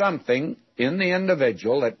 There's something in the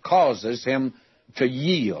individual that causes him to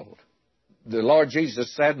yield. The Lord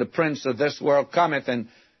Jesus said, "The prince of this world cometh, and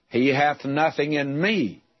he hath nothing in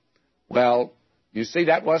me." Well, you see,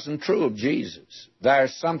 that wasn't true of Jesus.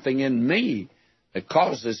 There's something in me that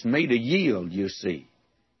causes me to yield, you see.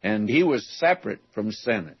 And he was separate from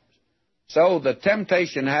sinners. So the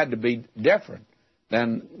temptation had to be different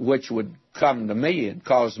than which would come to me and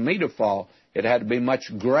cause me to fall. It had to be much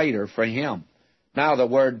greater for him. Now, the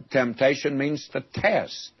word temptation means to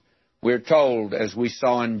test. We're told, as we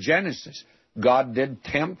saw in Genesis, God did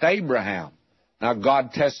tempt Abraham. Now,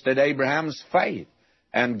 God tested Abraham's faith.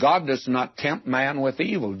 And God does not tempt man with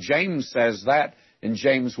evil. James says that in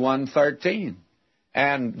James 1:13.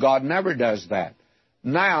 And God never does that.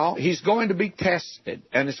 Now, he's going to be tested,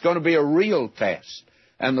 and it's going to be a real test.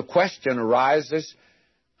 And the question arises,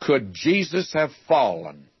 could Jesus have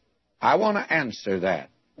fallen? I want to answer that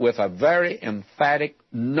with a very emphatic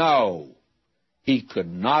no. He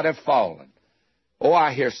could not have fallen. Oh,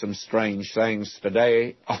 I hear some strange things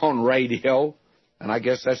today on radio, and I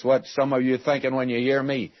guess that's what some of you are thinking when you hear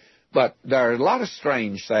me. But there are a lot of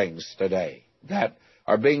strange things today that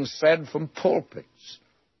are being said from pulpits.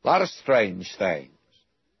 A lot of strange things.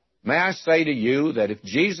 May I say to you that if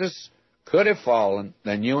Jesus could have fallen,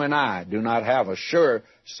 then you and I do not have a sure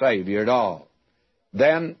Savior at all.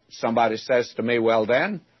 Then somebody says to me, well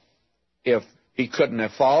then, if he couldn't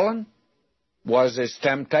have fallen, was his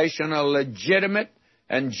temptation a legitimate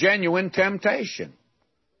and genuine temptation?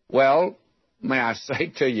 Well, may I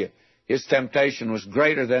say to you, his temptation was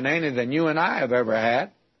greater than any than you and I have ever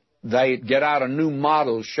had. They'd get out a new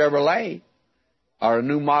model Chevrolet or a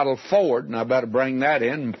new model Ford, and I better bring that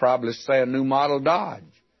in and probably say a new model Dodge.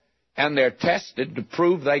 And they're tested to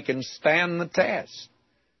prove they can stand the test.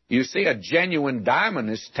 You see, a genuine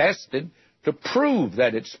diamond is tested to prove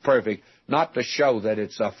that it's perfect, not to show that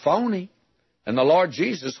it's a phony. And the Lord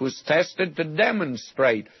Jesus was tested to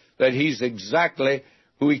demonstrate that he's exactly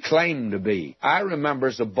who he claimed to be. I remember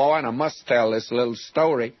as a boy, and I must tell this little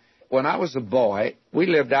story. When I was a boy, we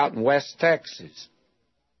lived out in West Texas.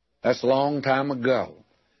 That's a long time ago.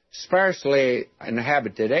 Sparsely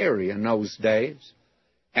inhabited area in those days.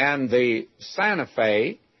 And the Santa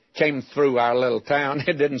Fe came through our little town.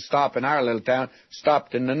 It didn't stop in our little town.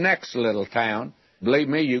 Stopped in the next little town. Believe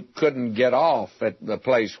me, you couldn't get off at the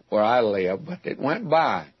place where I live, but it went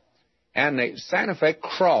by. And the Santa Fe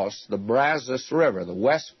crossed the Brazos River, the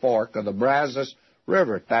West Fork of the Brazos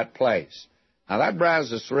River at that place. Now, that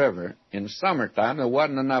Brazos River, in summertime, there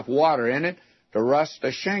wasn't enough water in it to rust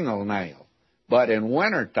a shingle nail. But in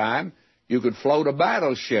wintertime, you could float a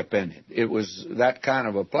battleship in it. It was that kind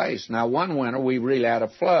of a place. Now, one winter, we really had a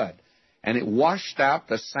flood, and it washed out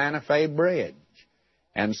the Santa Fe Bridge.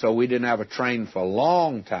 And so we didn't have a train for a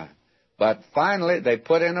long time. But finally, they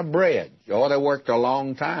put in a bridge. Oh, they worked a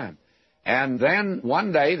long time. And then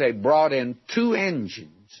one day, they brought in 2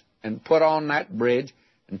 engines and put on that bridge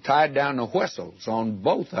and tied down the whistles on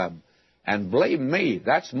both of them. And believe me,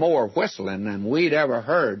 that's more whistling than we'd ever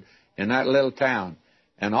heard in that little town.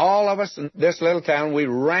 And all of us in this little town, we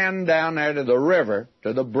ran down there to the river,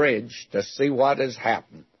 to the bridge, to see what has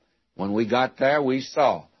happened. When we got there, we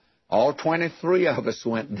saw. All 23 of us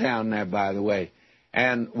went down there, by the way.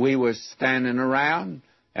 And we was standing around,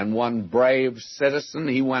 and one brave citizen,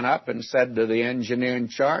 he went up and said to the engineer in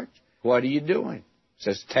charge, "What are you doing?" He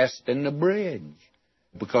says, "Testing the bridge."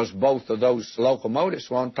 Because both of those locomotives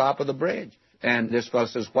were on top of the bridge. And this fellow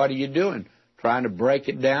says, "What are you doing?" "Trying to break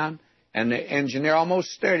it down." And the engineer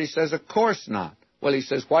almost stared. He says, "Of course not." "Well," he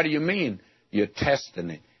says, "what do you mean you're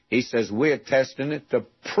testing it?" He says, "We're testing it to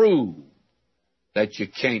prove that you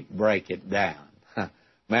can't break it down."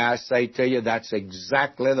 May I say to you, that's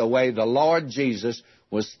exactly the way the Lord Jesus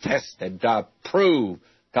was tested, to prove,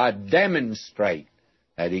 to demonstrate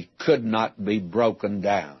that he could not be broken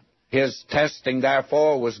down. His testing,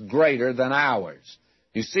 therefore, was greater than ours.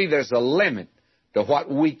 You see, there's a limit to what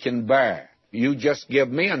we can bear. You just give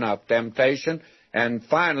me enough temptation, and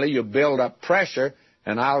finally you build up pressure,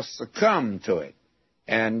 and I'll succumb to it.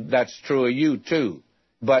 And that's true of you, too.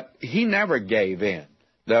 But he never gave in.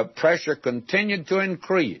 The pressure continued to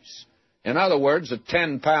increase. In other words, a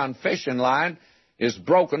 10-pound fishing line is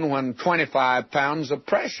broken when 25 pounds of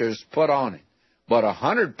pressure is put on it. But a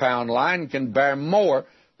 100-pound line can bear more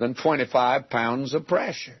than 25 pounds of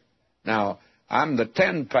pressure. Now, I'm the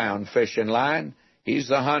 10-pound fishing line. He's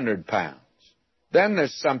the 100 pounds. Then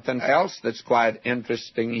there's something else that's quite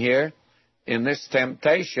interesting here in this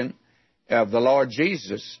temptation of the Lord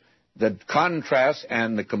Jesus. The contrast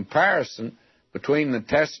and the comparison between the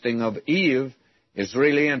testing of Eve is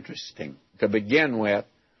really interesting. To begin with,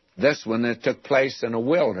 this one that took place in a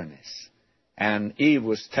wilderness, and Eve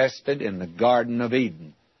was tested in the Garden of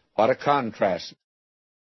Eden. What a contrast.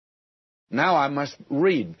 Now I must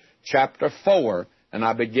read chapter 4, and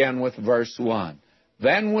I begin with verse 1.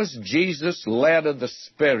 "Then was Jesus led of the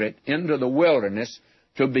Spirit into the wilderness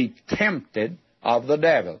to be tempted of the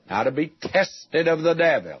devil." Now, to be tested of the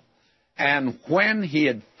devil. "And when he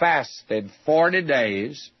had fasted 40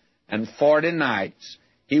 days and 40 nights,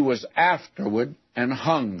 he was afterward and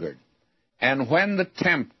hungered. And when the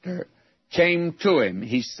tempter came to him,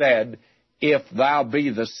 he said, If thou be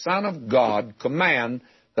the Son of God, command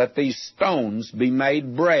that these stones be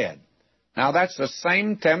made bread." Now, that's the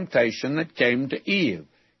same temptation that came to Eve.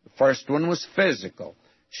 The first one was physical.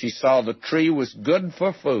 She saw the tree was good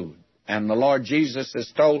for food, and the Lord Jesus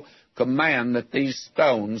is told, "Command that these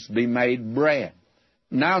stones be made bread."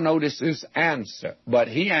 Now notice his answer. "But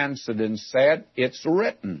he answered and said, It's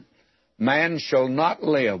written, Man shall not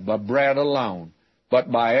live by bread alone, but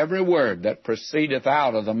by every word that proceedeth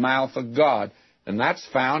out of the mouth of God." And that's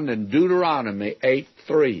found in Deuteronomy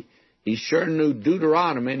 8:3. He sure knew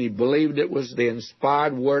Deuteronomy, and he believed it was the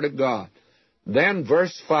inspired Word of God. Then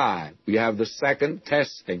verse 5, we have the second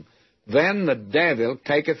testing. "Then the devil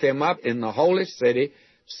taketh him up in the holy city,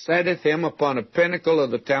 setteth him upon a pinnacle of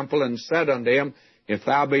the temple, and said unto him, If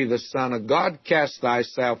thou be the Son of God, cast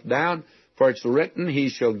thyself down, for it's written, He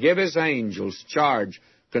shall give his angels charge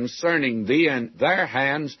concerning thee, and their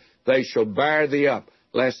hands they shall bear thee up,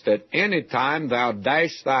 lest at any time thou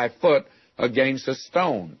dash thy foot against a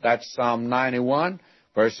stone." That's Psalm 91,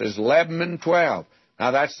 verses 11 and 12.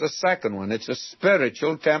 Now, that's the second one. It's a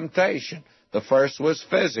spiritual temptation. The first was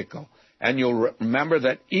physical. And you'll remember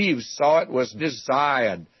that Eve saw it was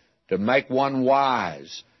desired to make one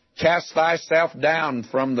wise. "Cast thyself down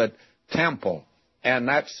from the temple." And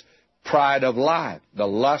that's pride of life, the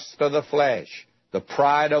lust of the flesh, the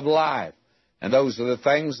pride of life. And those are the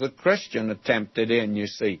things the Christian are tempted in, you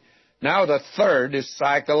see. Now, the third is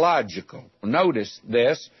psychological. Notice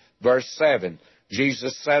this, verse 7.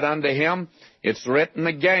 "Jesus said unto him, It's written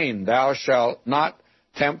again, Thou shalt not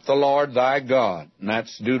tempt the Lord thy God." And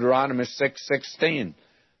that's Deuteronomy 6:16.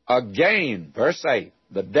 Again, verse 8,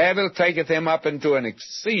 "The devil taketh him up into an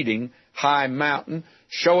exceeding high mountain,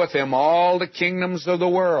 showeth him all the kingdoms of the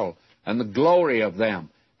world, and the glory of them,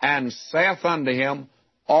 and saith unto him,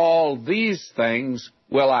 All these things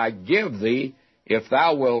will I give thee, if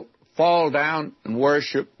thou wilt fall down and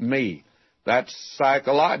worship me." That's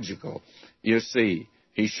psychological, you see.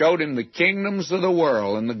 He showed him the kingdoms of the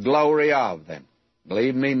world and the glory of them.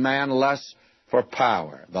 Believe me, man lusts for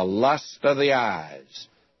power, the lust of the eyes,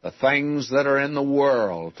 the things that are in the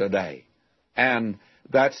world today. And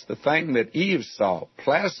that's the thing that Eve saw,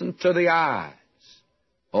 pleasant to the eyes.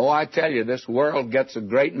 Oh, I tell you, this world gets a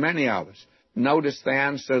great many of us. Notice the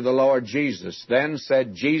answer of the Lord Jesus. "Then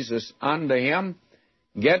said Jesus unto him,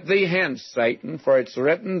 Get thee hence, Satan, for it's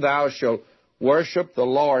written, Thou shalt worship the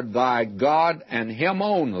Lord thy God, and him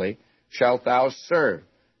only shalt thou serve."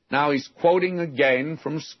 Now he's quoting again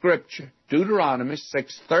from Scripture, Deuteronomy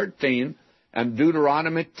 6:13 and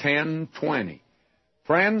Deuteronomy 10:20.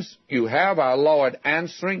 Friends, you have our Lord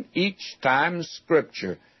answering each time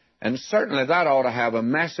Scripture, and certainly that ought to have a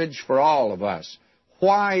message for all of us.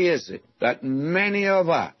 why is it that many of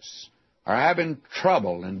us are having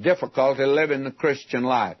trouble and difficulty living the Christian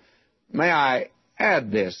life? May I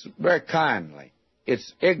add this very kindly?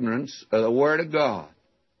 It's ignorance of the Word of God.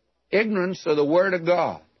 Ignorance of the Word of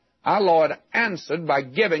God. Our Lord answered by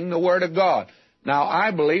giving the Word of God. Now, I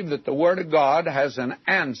believe that the Word of God has an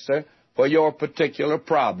answer for your particular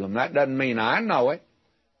problem. That doesn't mean I know it,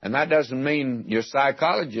 and that doesn't mean your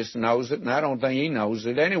psychologist knows it, and I don't think he knows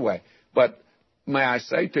it anyway. But may I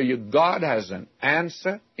say to you, God has an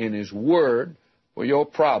answer in His Word for your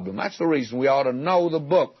problem. That's the reason we ought to know the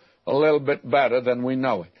book a little bit better than we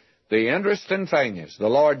know it. The interesting thing is, the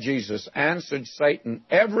Lord Jesus answered Satan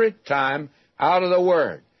every time out of the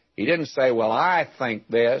Word. He didn't say, well, I think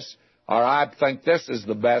this, or I think this is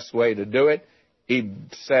the best way to do it. He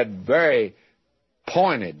said very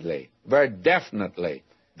pointedly, very definitely,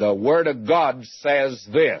 the Word of God says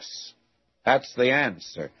this. That's the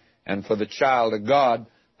answer. And for the child of God,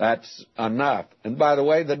 that's enough. And by the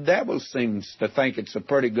way, the devil seems to think it's a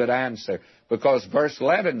pretty good answer, because verse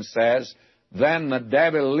 11 says, then the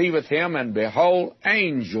devil leaveth him, and behold,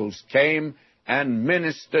 angels came and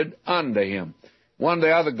ministered unto him. One of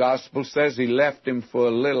the other Gospels says he left him for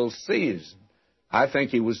a little season. I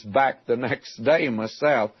think he was back the next day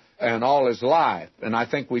myself, and all his life. And I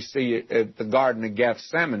think we see at the Garden of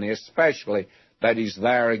Gethsemane especially that he's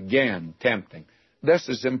there again tempting. This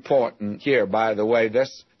is important here, by the way.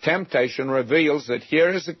 This temptation reveals that here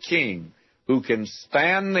is a king who can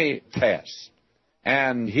stand the test.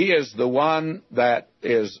 And he is the one that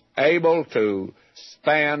is able to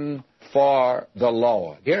stand for the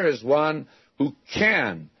Lord. Here is one who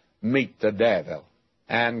can meet the devil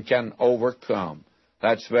and can overcome.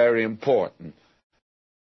 That's very important.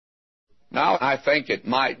 Now, I think it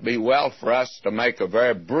might be well for us to make a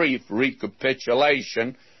very brief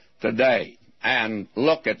recapitulation today and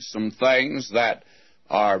look at some things that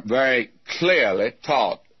are very clearly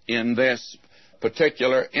taught in this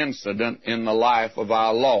particular incident in the life of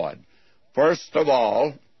our Lord. First of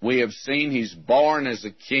all, we have seen he's born as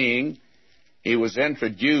a king, he was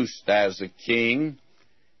introduced as a king,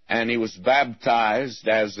 and he was baptized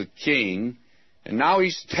as a king, and now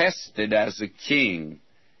he's tested as a king.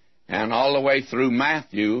 And all the way through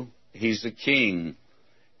Matthew, he's a king.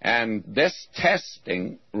 And this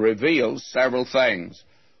testing reveals several things.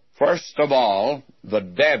 First of all, the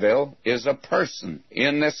devil is a person.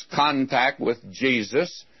 In this contact with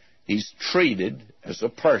Jesus, he's treated as a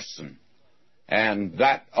person. And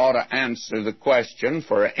that ought to answer the question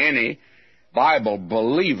for any Bible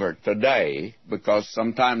believer today, because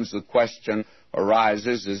sometimes the question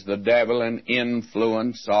arises, is the devil an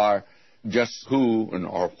influence, or just who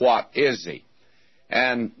or what is he?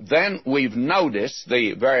 And then we've noticed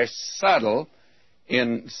the very subtle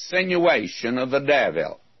insinuation of the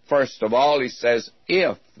devil. First of all, he says,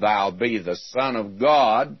 if thou be the Son of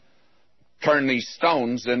God, turn these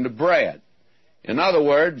stones into bread. In other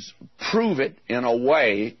words, prove it in a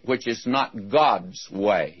way which is not God's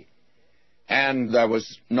way. And there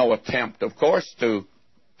was no attempt, of course, to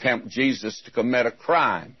tempt Jesus to commit a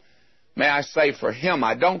crime. May I say, for him,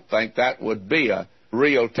 I don't think that would be a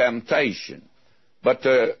real temptation. But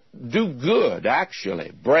to do good,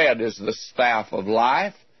 actually. Bread is the staff of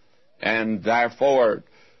life, and therefore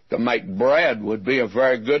to make bread would be a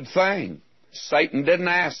very good thing. Satan didn't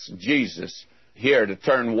ask Jesus here to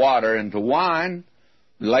turn water into wine.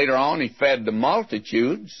 Later on, he fed the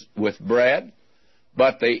multitudes with bread.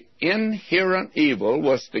 But the inherent evil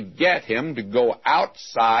was to get him to go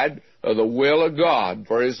outside of the will of God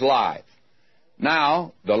for his life.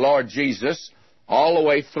 Now, the Lord Jesus, all the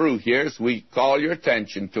way through here, as we call your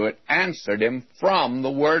attention to it, answered him from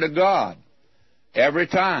the Word of God. Every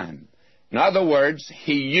time. In other words,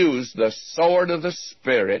 he used the sword of the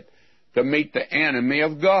Spirit to meet the enemy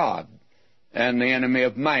of God and the enemy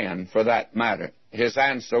of man, for that matter. His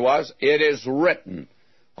answer was, it is written.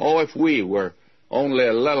 Oh, if we were only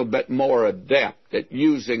a little bit more adept at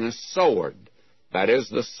using a sword. That is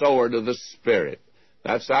the sword of the Spirit.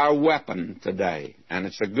 That's our weapon today, and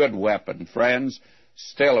it's a good weapon, friends.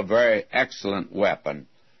 Still a very excellent weapon.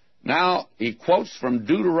 Now, he quotes from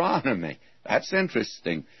Deuteronomy. That's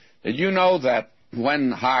interesting. Did you know that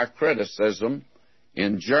when higher criticism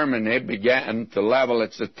in Germany began to level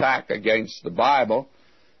its attack against the Bible,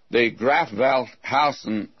 the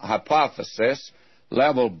Graf-Wellhausen hypothesis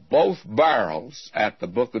leveled both barrels at the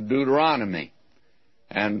book of Deuteronomy.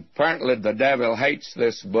 And apparently the devil hates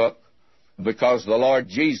this book because the Lord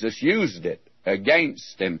Jesus used it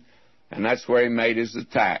against him, and that's where he made his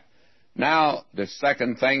attack. Now, the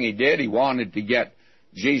second thing he did, he wanted to get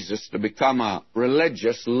Jesus to become a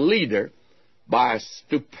religious leader by a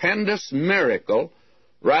stupendous miracle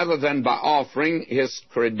rather than by offering his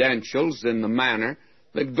credentials in the manner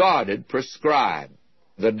that God had prescribed.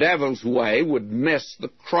 The devil's way would miss the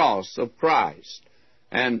cross of Christ.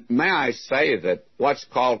 And may I say that what's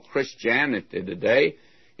called Christianity today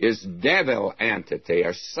is devil entity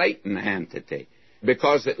or Satan entity,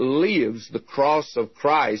 because it leaves the cross of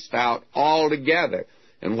Christ out altogether.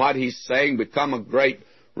 And what he's saying, become a great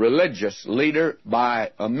religious leader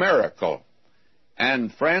by a miracle.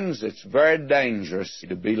 And friends, it's very dangerous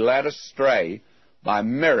to be led astray by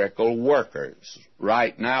miracle workers.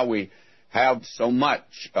 Right now we have so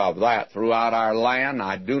much of that throughout our land.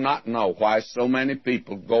 I do not know why so many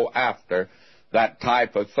people go after that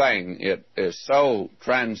type of thing. It is so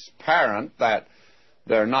transparent that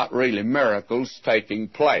there are not really miracles taking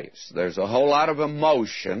place. There's a whole lot of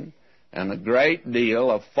emotion and a great deal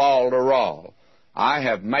of falderall. I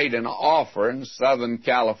have made an offer in Southern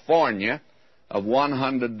California of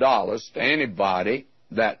 $100 to anybody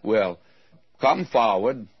that will come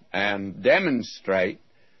forward and demonstrate,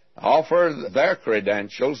 offer their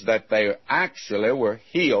credentials that they actually were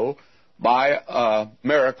healed by a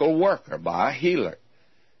miracle worker, by a healer.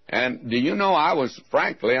 And do you know, I was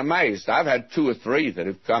frankly amazed. I've had 2 or 3 that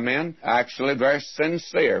have come in, actually very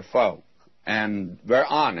sincere folk and very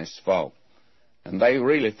honest folk. And they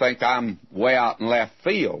really think I'm way out in left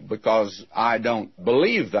field because I don't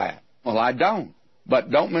believe that. Well, I don't. But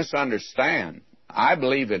don't misunderstand. I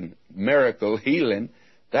believe in miracle healing.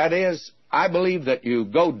 That is, I believe that you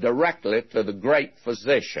go directly to the great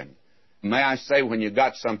physician. May I say, when you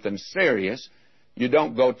got something serious, you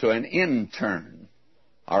don't go to an intern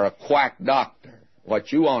or a quack doctor.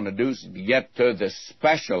 What you want to do is get to the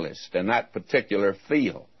specialist in that particular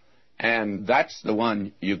field. And that's the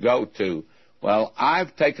one you go to. Well,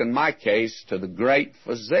 I've taken my case to the great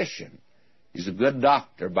physician. He's a good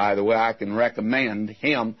doctor, by the way. I can recommend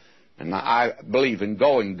him, and I believe in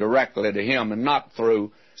going directly to him and not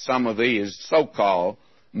through some of these so-called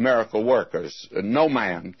miracle workers. No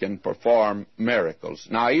man can perform miracles.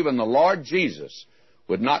 Now, even the Lord Jesus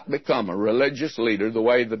would not become a religious leader the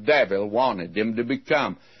way the devil wanted him to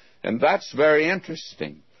become. And that's very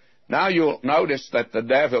interesting. Now you'll notice that the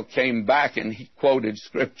devil came back and he quoted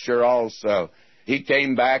Scripture also. He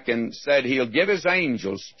came back and said, He'll give His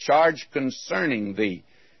angels charge concerning thee,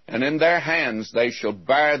 and in their hands they shall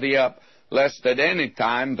bear thee up, lest at any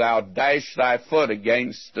time thou dash thy foot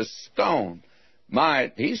against a stone.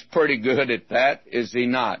 He's pretty good at that, is he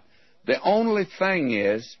not? The only thing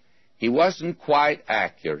is, he wasn't quite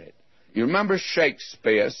accurate. You remember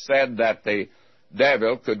Shakespeare said that the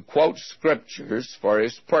devil could quote Scriptures for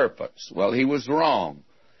his purpose. Well, he was wrong.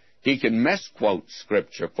 He can misquote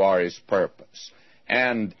Scripture for his purpose.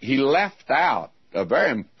 And he left out a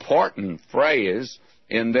very important phrase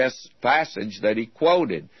in this passage that he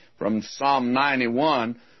quoted from Psalm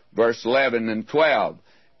 91, verse 11 and 12.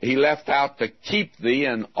 He left out to keep thee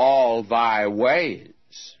in all thy ways.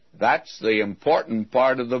 That's the important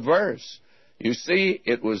part of the verse. You see,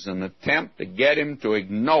 it was an attempt to get him to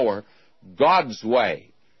ignore God's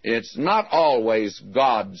way. It's not always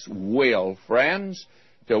God's will, friends,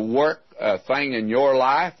 to work a thing in your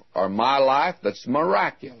life or my life that's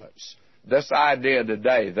miraculous. This idea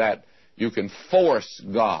today that you can force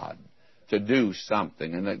God to do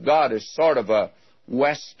something and that God is sort of a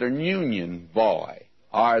Western Union boy,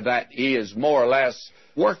 or that He is more or less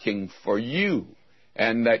working for you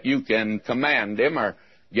and that you can command Him or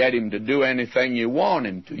get Him to do anything you want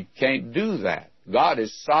Him to. You can't do that. God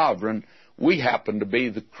is sovereign. We happen to be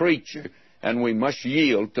the creature, and we must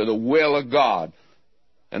yield to the will of God.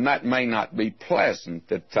 And that may not be pleasant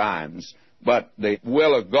at times, but the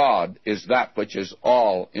will of God is that which is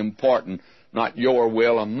all important, not your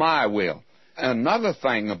will and my will. Another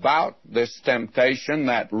thing about this temptation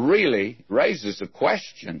that really raises a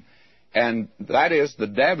question, and that is the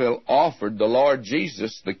devil offered the Lord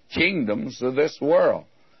Jesus the kingdoms of this world.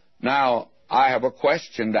 Now, I have a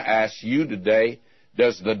question to ask you today.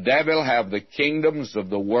 Does the devil have the kingdoms of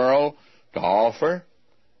the world to offer?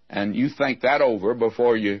 And you think that over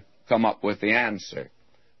before you come up with the answer.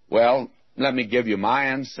 Well, let me give you my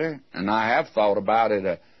answer, and I have thought about it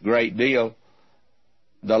a great deal.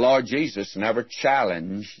 The Lord Jesus never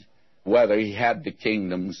challenged whether He had the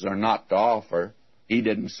kingdoms or not to offer. He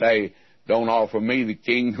didn't say, don't offer me the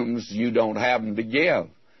kingdoms, you don't have them to give.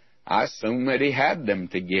 I assume that He had them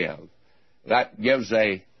to give. That gives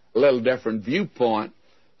a little different viewpoint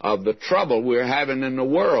of the trouble we're having in the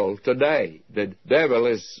world today. The devil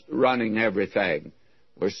is running everything.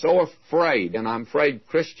 We're so afraid, and I'm afraid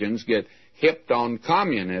Christians get hipped on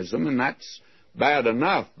communism, and that's bad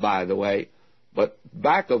enough, by the way. But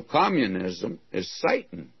back of communism is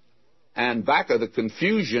Satan. And back of the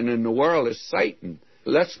confusion in the world is Satan.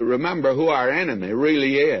 Let's remember who our enemy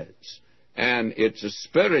really is. And it's a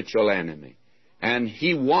spiritual enemy. And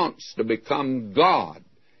he wants to become God.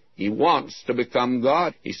 He wants to become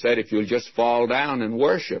God. He said, if you'll just fall down and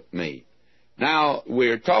worship me. Now,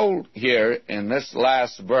 we're told here in this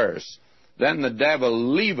last verse, then the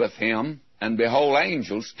devil leaveth him, and behold,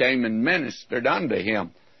 angels came and ministered unto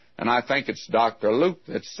him. And I think it's Dr. Luke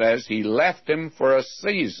that says he left him for a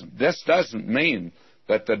season. This doesn't mean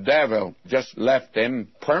that the devil just left him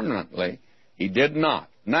permanently. He did not.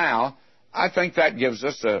 Now, I think that gives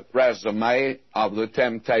us a resume of the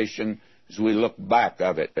temptation as we look back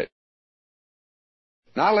of it.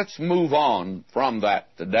 Now let's move on from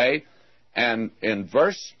that today. And in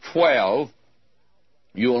verse 12,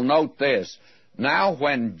 you'll note this. Now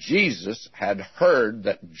when Jesus had heard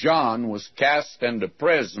that John was cast into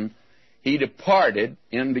prison, he departed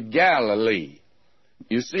into Galilee.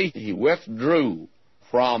 You see, he withdrew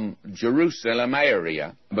from Jerusalem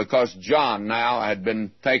area because John now had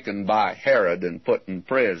been taken by Herod and put in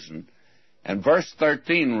prison. And verse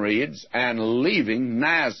 13 reads, and leaving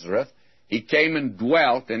Nazareth, he came and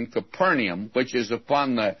dwelt in Capernaum, which is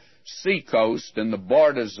upon the seacoast in the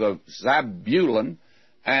borders of Zebulun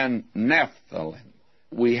and Nephthalim.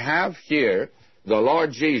 We have here the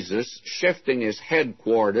Lord Jesus shifting his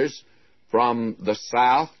headquarters from the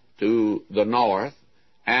south to the north,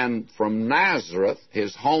 and from Nazareth,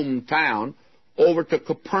 his hometown, over to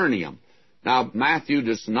Capernaum. Now, Matthew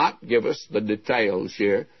does not give us the details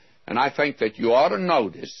here, and I think that you ought to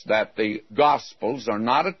notice that the Gospels are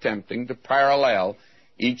not attempting to parallel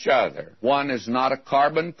each other. One is not a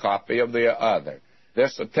carbon copy of the other.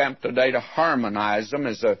 This attempt today to harmonize them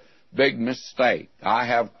is a big mistake. I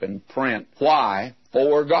have in print, why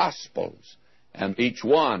 4 Gospels, and each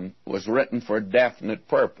one was written for a definite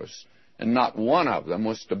purpose. And not one of them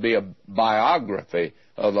was to be a biography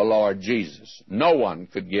of the Lord Jesus. No one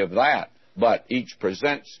could give that, but each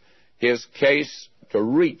presents his case to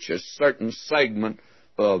reach a certain segment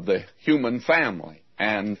of the human family.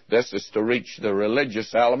 And this is to reach the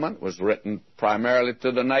religious element, was written primarily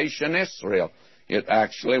to the nation Israel. It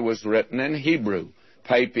actually was written in Hebrew.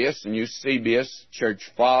 Papias and Eusebius,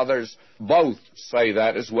 church fathers, both say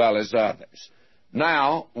that as well as others.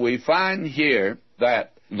 Now, we find here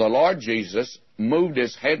that the Lord Jesus moved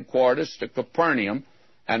his headquarters to Capernaum,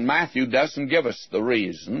 and Matthew doesn't give us the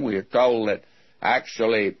reason. We are told that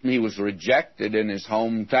actually he was rejected in his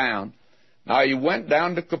hometown. Now, he went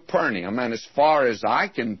down to Capernaum, and as far as I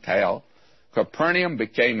can tell, Capernaum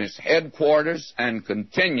became his headquarters and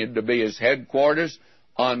continued to be his headquarters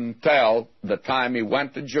until the time he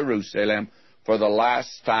went to Jerusalem for the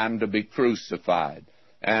last time to be crucified.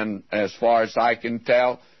 And as far as I can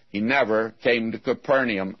tell, he never came to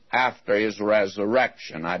Capernaum after his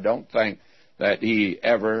resurrection. I don't think that he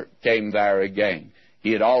ever came there again.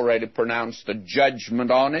 He had already pronounced a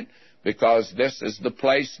judgment on it because this is the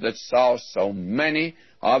place that saw so many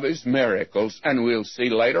of his miracles. And we'll see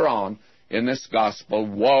later on in this gospel,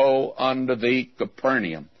 woe unto thee,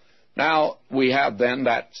 Capernaum. Now, we have then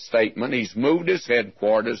that statement. He's moved his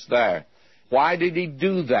headquarters there. Why did he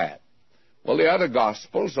do that? Well, the other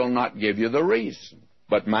Gospels will not give you the reason,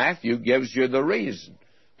 but Matthew gives you the reason,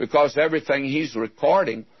 because everything he's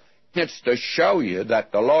recording, it's to show you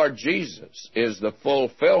that the Lord Jesus is the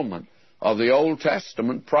fulfillment of the Old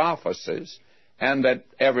Testament prophecies, and that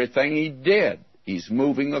everything he did, he's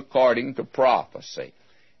moving according to prophecy.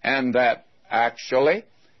 And that actually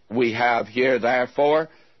we have here, therefore,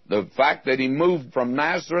 the fact that he moved from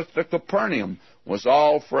Nazareth to Capernaum was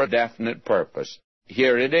all for a definite purpose.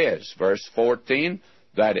 Here it is, verse 14,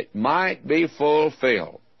 that it might be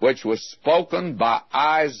fulfilled, which was spoken by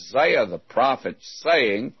Isaiah the prophet,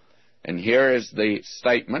 saying, and here is the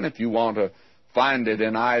statement, if you want to find it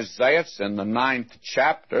in Isaiah, it's in the 9th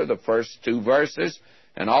chapter, the first 2 verses,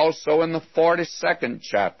 and also in the 42nd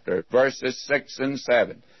chapter, verses 6 and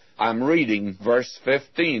 7. I'm reading verse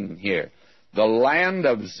 15 here. The land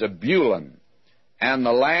of Zebulun and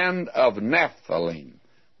the land of Nephthalim,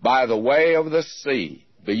 by the way of the sea,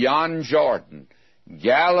 beyond Jordan,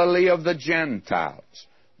 Galilee of the Gentiles,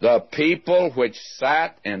 the people which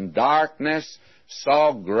sat in darkness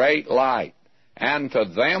saw great light, and to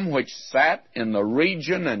them which sat in the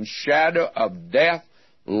region and shadow of death,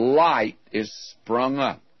 light is sprung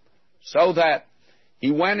up. So that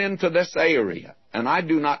he went into this area, and I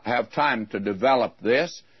do not have time to develop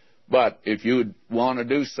this, but if you'd want to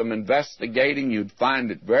do some investigating, you'd find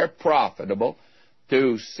it very profitable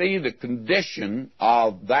to see the condition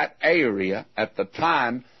of that area at the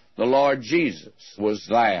time the Lord Jesus was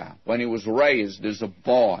there, when he was raised as a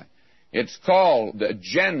boy. It's called the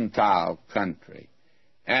Gentile country.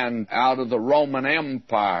 And out of the Roman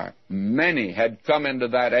Empire, many had come into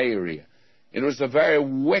that area. It was a very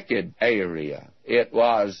wicked area. It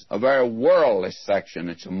was a very worldly section.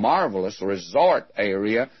 It's a marvelous resort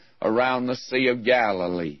area around the Sea of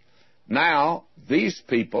Galilee. Now, these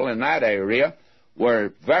people in that area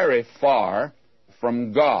were very far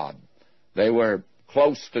from God. They were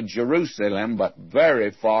close to Jerusalem, but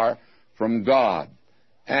very far from God.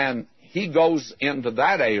 And he goes into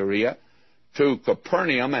that area to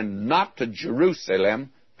Capernaum and not to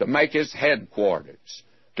Jerusalem to make his headquarters.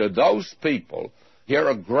 To those people, here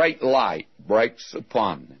a great light breaks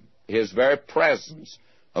upon them. His very presence,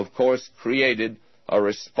 of course, created a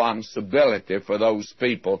responsibility for those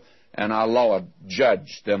people, and our Lord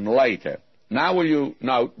judged them later. Now will you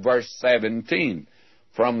note verse 17.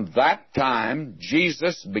 From that time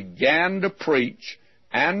Jesus began to preach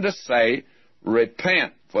and to say,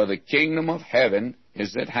 Repent, for the kingdom of heaven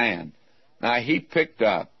is at hand. Now he picked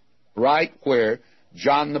up right where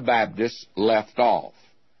John the Baptist left off.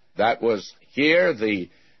 That was here the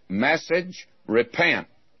message, Repent,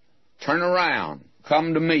 turn around,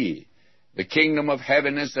 come to me. The kingdom of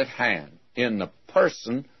heaven is at hand, in the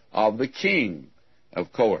person of the King,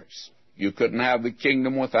 of course. You couldn't have the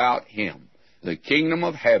kingdom without him. The kingdom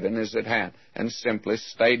of heaven is at hand. And simply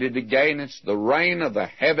stated again, it's the reign of the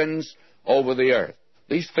heavens over the earth.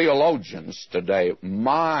 These theologians today,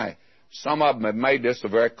 some of them have made this a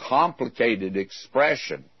very complicated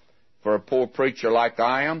expression. For a poor preacher like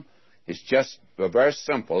I am, it's just a very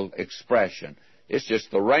simple expression. It's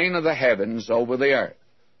just the reign of the heavens over the earth.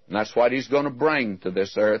 And that's what he's going to bring to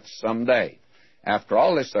this earth someday. After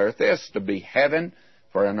all, this earth is to be heaven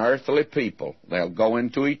for an earthly people. They'll go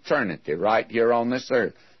into eternity right here on this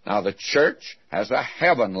earth. Now, the church has a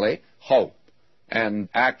heavenly hope. And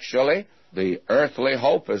actually, the earthly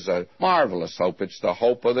hope is a marvelous hope. It's the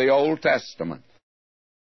hope of the Old Testament.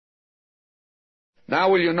 Now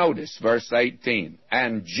will you notice verse 18.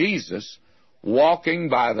 And Jesus, walking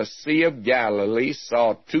by the Sea of Galilee,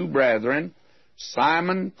 saw two brethren,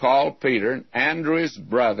 Simon called Peter, and Andrew his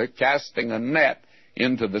brother, casting a net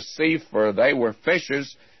into the sea, for they were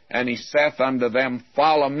fishers. And he saith unto them,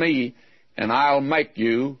 Follow me, and I'll make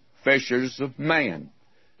you fishers of men.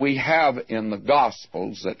 We have in the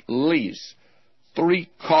Gospels at least 3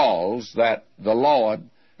 calls that the Lord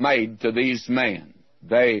made to these men.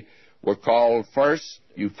 They were called first,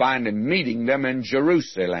 you find him meeting them in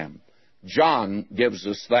Jerusalem. John gives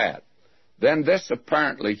us that. Then this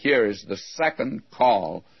apparently here is the second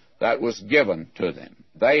call that was given to them.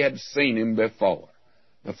 They had seen him before.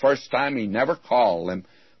 The first time he never called them,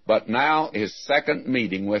 but now his second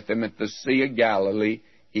meeting with them at the Sea of Galilee,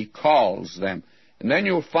 he calls them. And then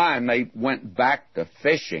you'll find they went back to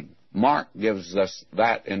fishing. Mark gives us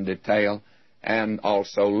that in detail, and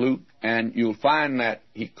also Luke. And you'll find that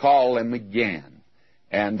he called them again,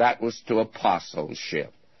 and that was to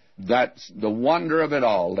apostleship. That's the wonder of it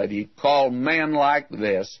all, that he called men like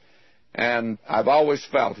this. And I've always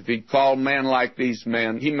felt if he'd called men like these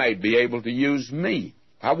men, he may be able to use me.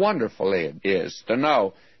 How wonderful it is to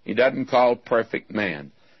know he doesn't call perfect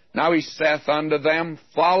men. Now he saith unto them,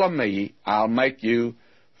 Follow me, I'll make you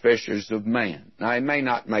fishers of men. Now he may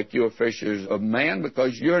not make you a fisher of men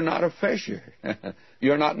because you're not a fisher.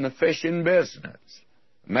 You're not in the fishing business.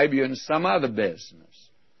 Maybe you're in some other business.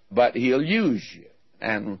 But he'll use you.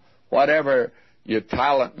 And whatever your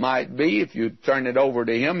talent might be, if you turn it over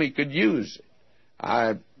to him, he could use it.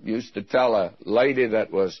 I used to tell a lady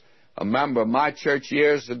that was a member of my church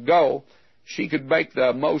years ago, she could bake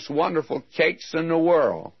the most wonderful cakes in the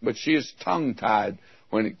world, but she is tongue-tied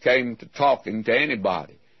when it came to talking to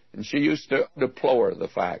anybody. And she used to deplore the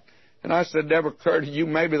fact. And I said, never occurred to you,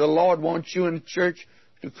 maybe the Lord wants you in the church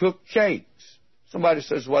to cook cakes. Somebody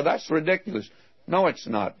says, well, that's ridiculous. No, it's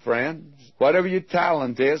not, friends. Whatever your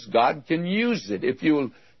talent is, God can use it if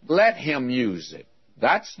you'll let him use it.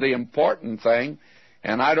 That's the important thing.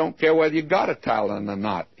 And I don't care whether you've got a talent or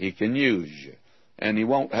not. He can use you. And he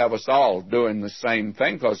won't have us all doing the same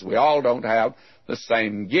thing because we all don't have the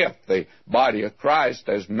same gift. The body of Christ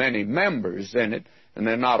has many members in it, and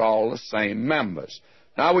they're not all the same members.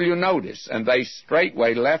 Now will you notice, and they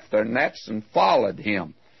straightway left their nets and followed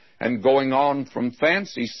him. And going on from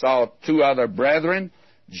thence, he saw 2 other brethren,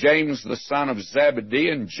 James the son of Zebedee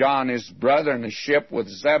and John his brother, in a ship with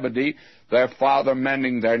Zebedee, their father,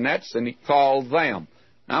 mending their nets, and he called them.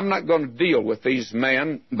 Now, I'm not going to deal with these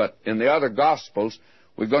men, but in the other Gospels,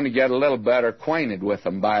 we're going to get a little better acquainted with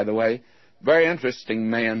them, by the way. Very interesting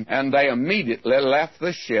men. And they immediately left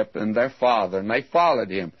the ship and their father, and they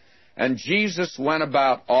followed him. And Jesus went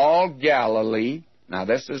about all Galilee. Now,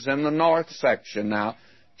 this is in the north section now,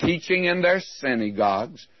 teaching in their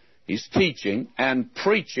synagogues. He's teaching and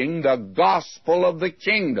preaching the gospel of the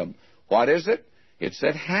kingdom. What is it? It's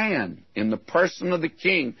at hand. In the person of the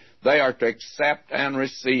king, they are to accept and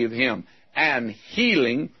receive him, and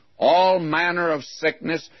healing all manner of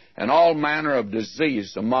sickness and all manner of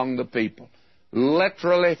disease among the people.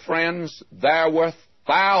 Literally, friends, there were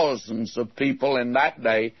thousands of people in that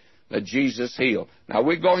day that Jesus healed. Now,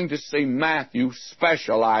 we're going to see Matthew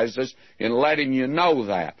specializes in letting you know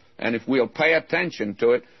that. And if we'll pay attention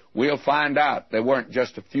to it, we'll find out there weren't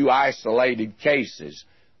just a few isolated cases.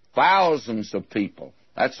 Thousands of people.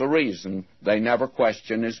 That's the reason they never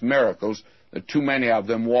question his miracles. There are too many of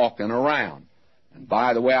them walking around. And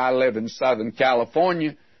by the way, I live in Southern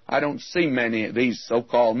California. I don't see many of these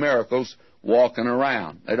so-called miracles walking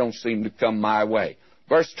around. They don't seem to come my way.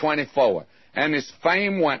 Verse 24, and his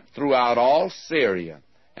fame went throughout all Syria,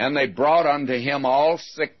 and they brought unto him all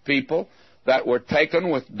sick people that were taken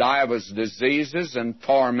with divers diseases and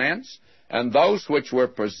torments, and those which were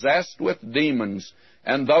possessed with demons,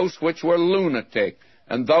 and those which were lunatic,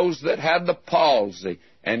 and those that had the palsy,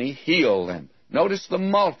 and he healed them. Notice the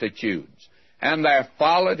multitudes. And there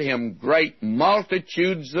followed him great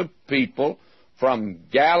multitudes of people from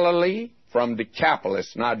Galilee, from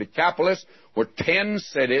Decapolis. Now, Decapolis were 10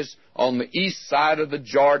 cities on the east side of the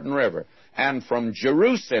Jordan River. And from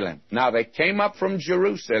Jerusalem. Now, they came up from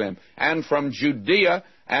Jerusalem, and from Judea,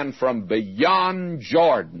 and from beyond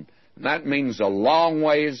Jordan. And that means a long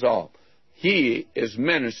ways off. He is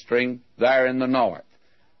ministering there in the north.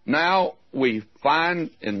 Now, we find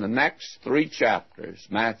in the next 3 chapters,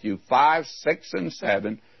 Matthew 5, 6, and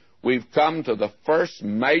 7, we've come to the first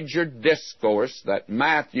major discourse that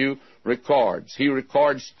Matthew records. He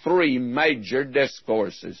records 3 major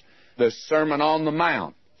discourses. The Sermon on the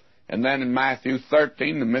Mount, and then in Matthew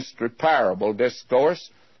 13, the mystery parable discourse,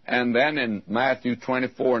 and then in Matthew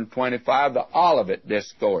 24 and 25, the Olivet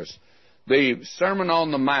discourse. The Sermon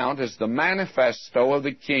on the Mount is the manifesto of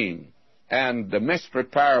the king, and the mystery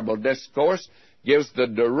parable discourse gives the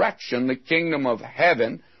direction the kingdom of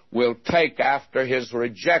heaven will take after his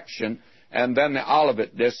rejection, and then the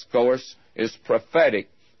Olivet discourse is prophetic.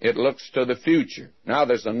 It looks to the future. Now,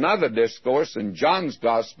 there's another discourse in John's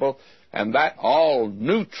Gospel, and that all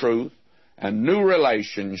new truth and new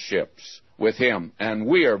relationships with him, and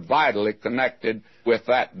we are vitally connected with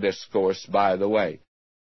that discourse, by the way.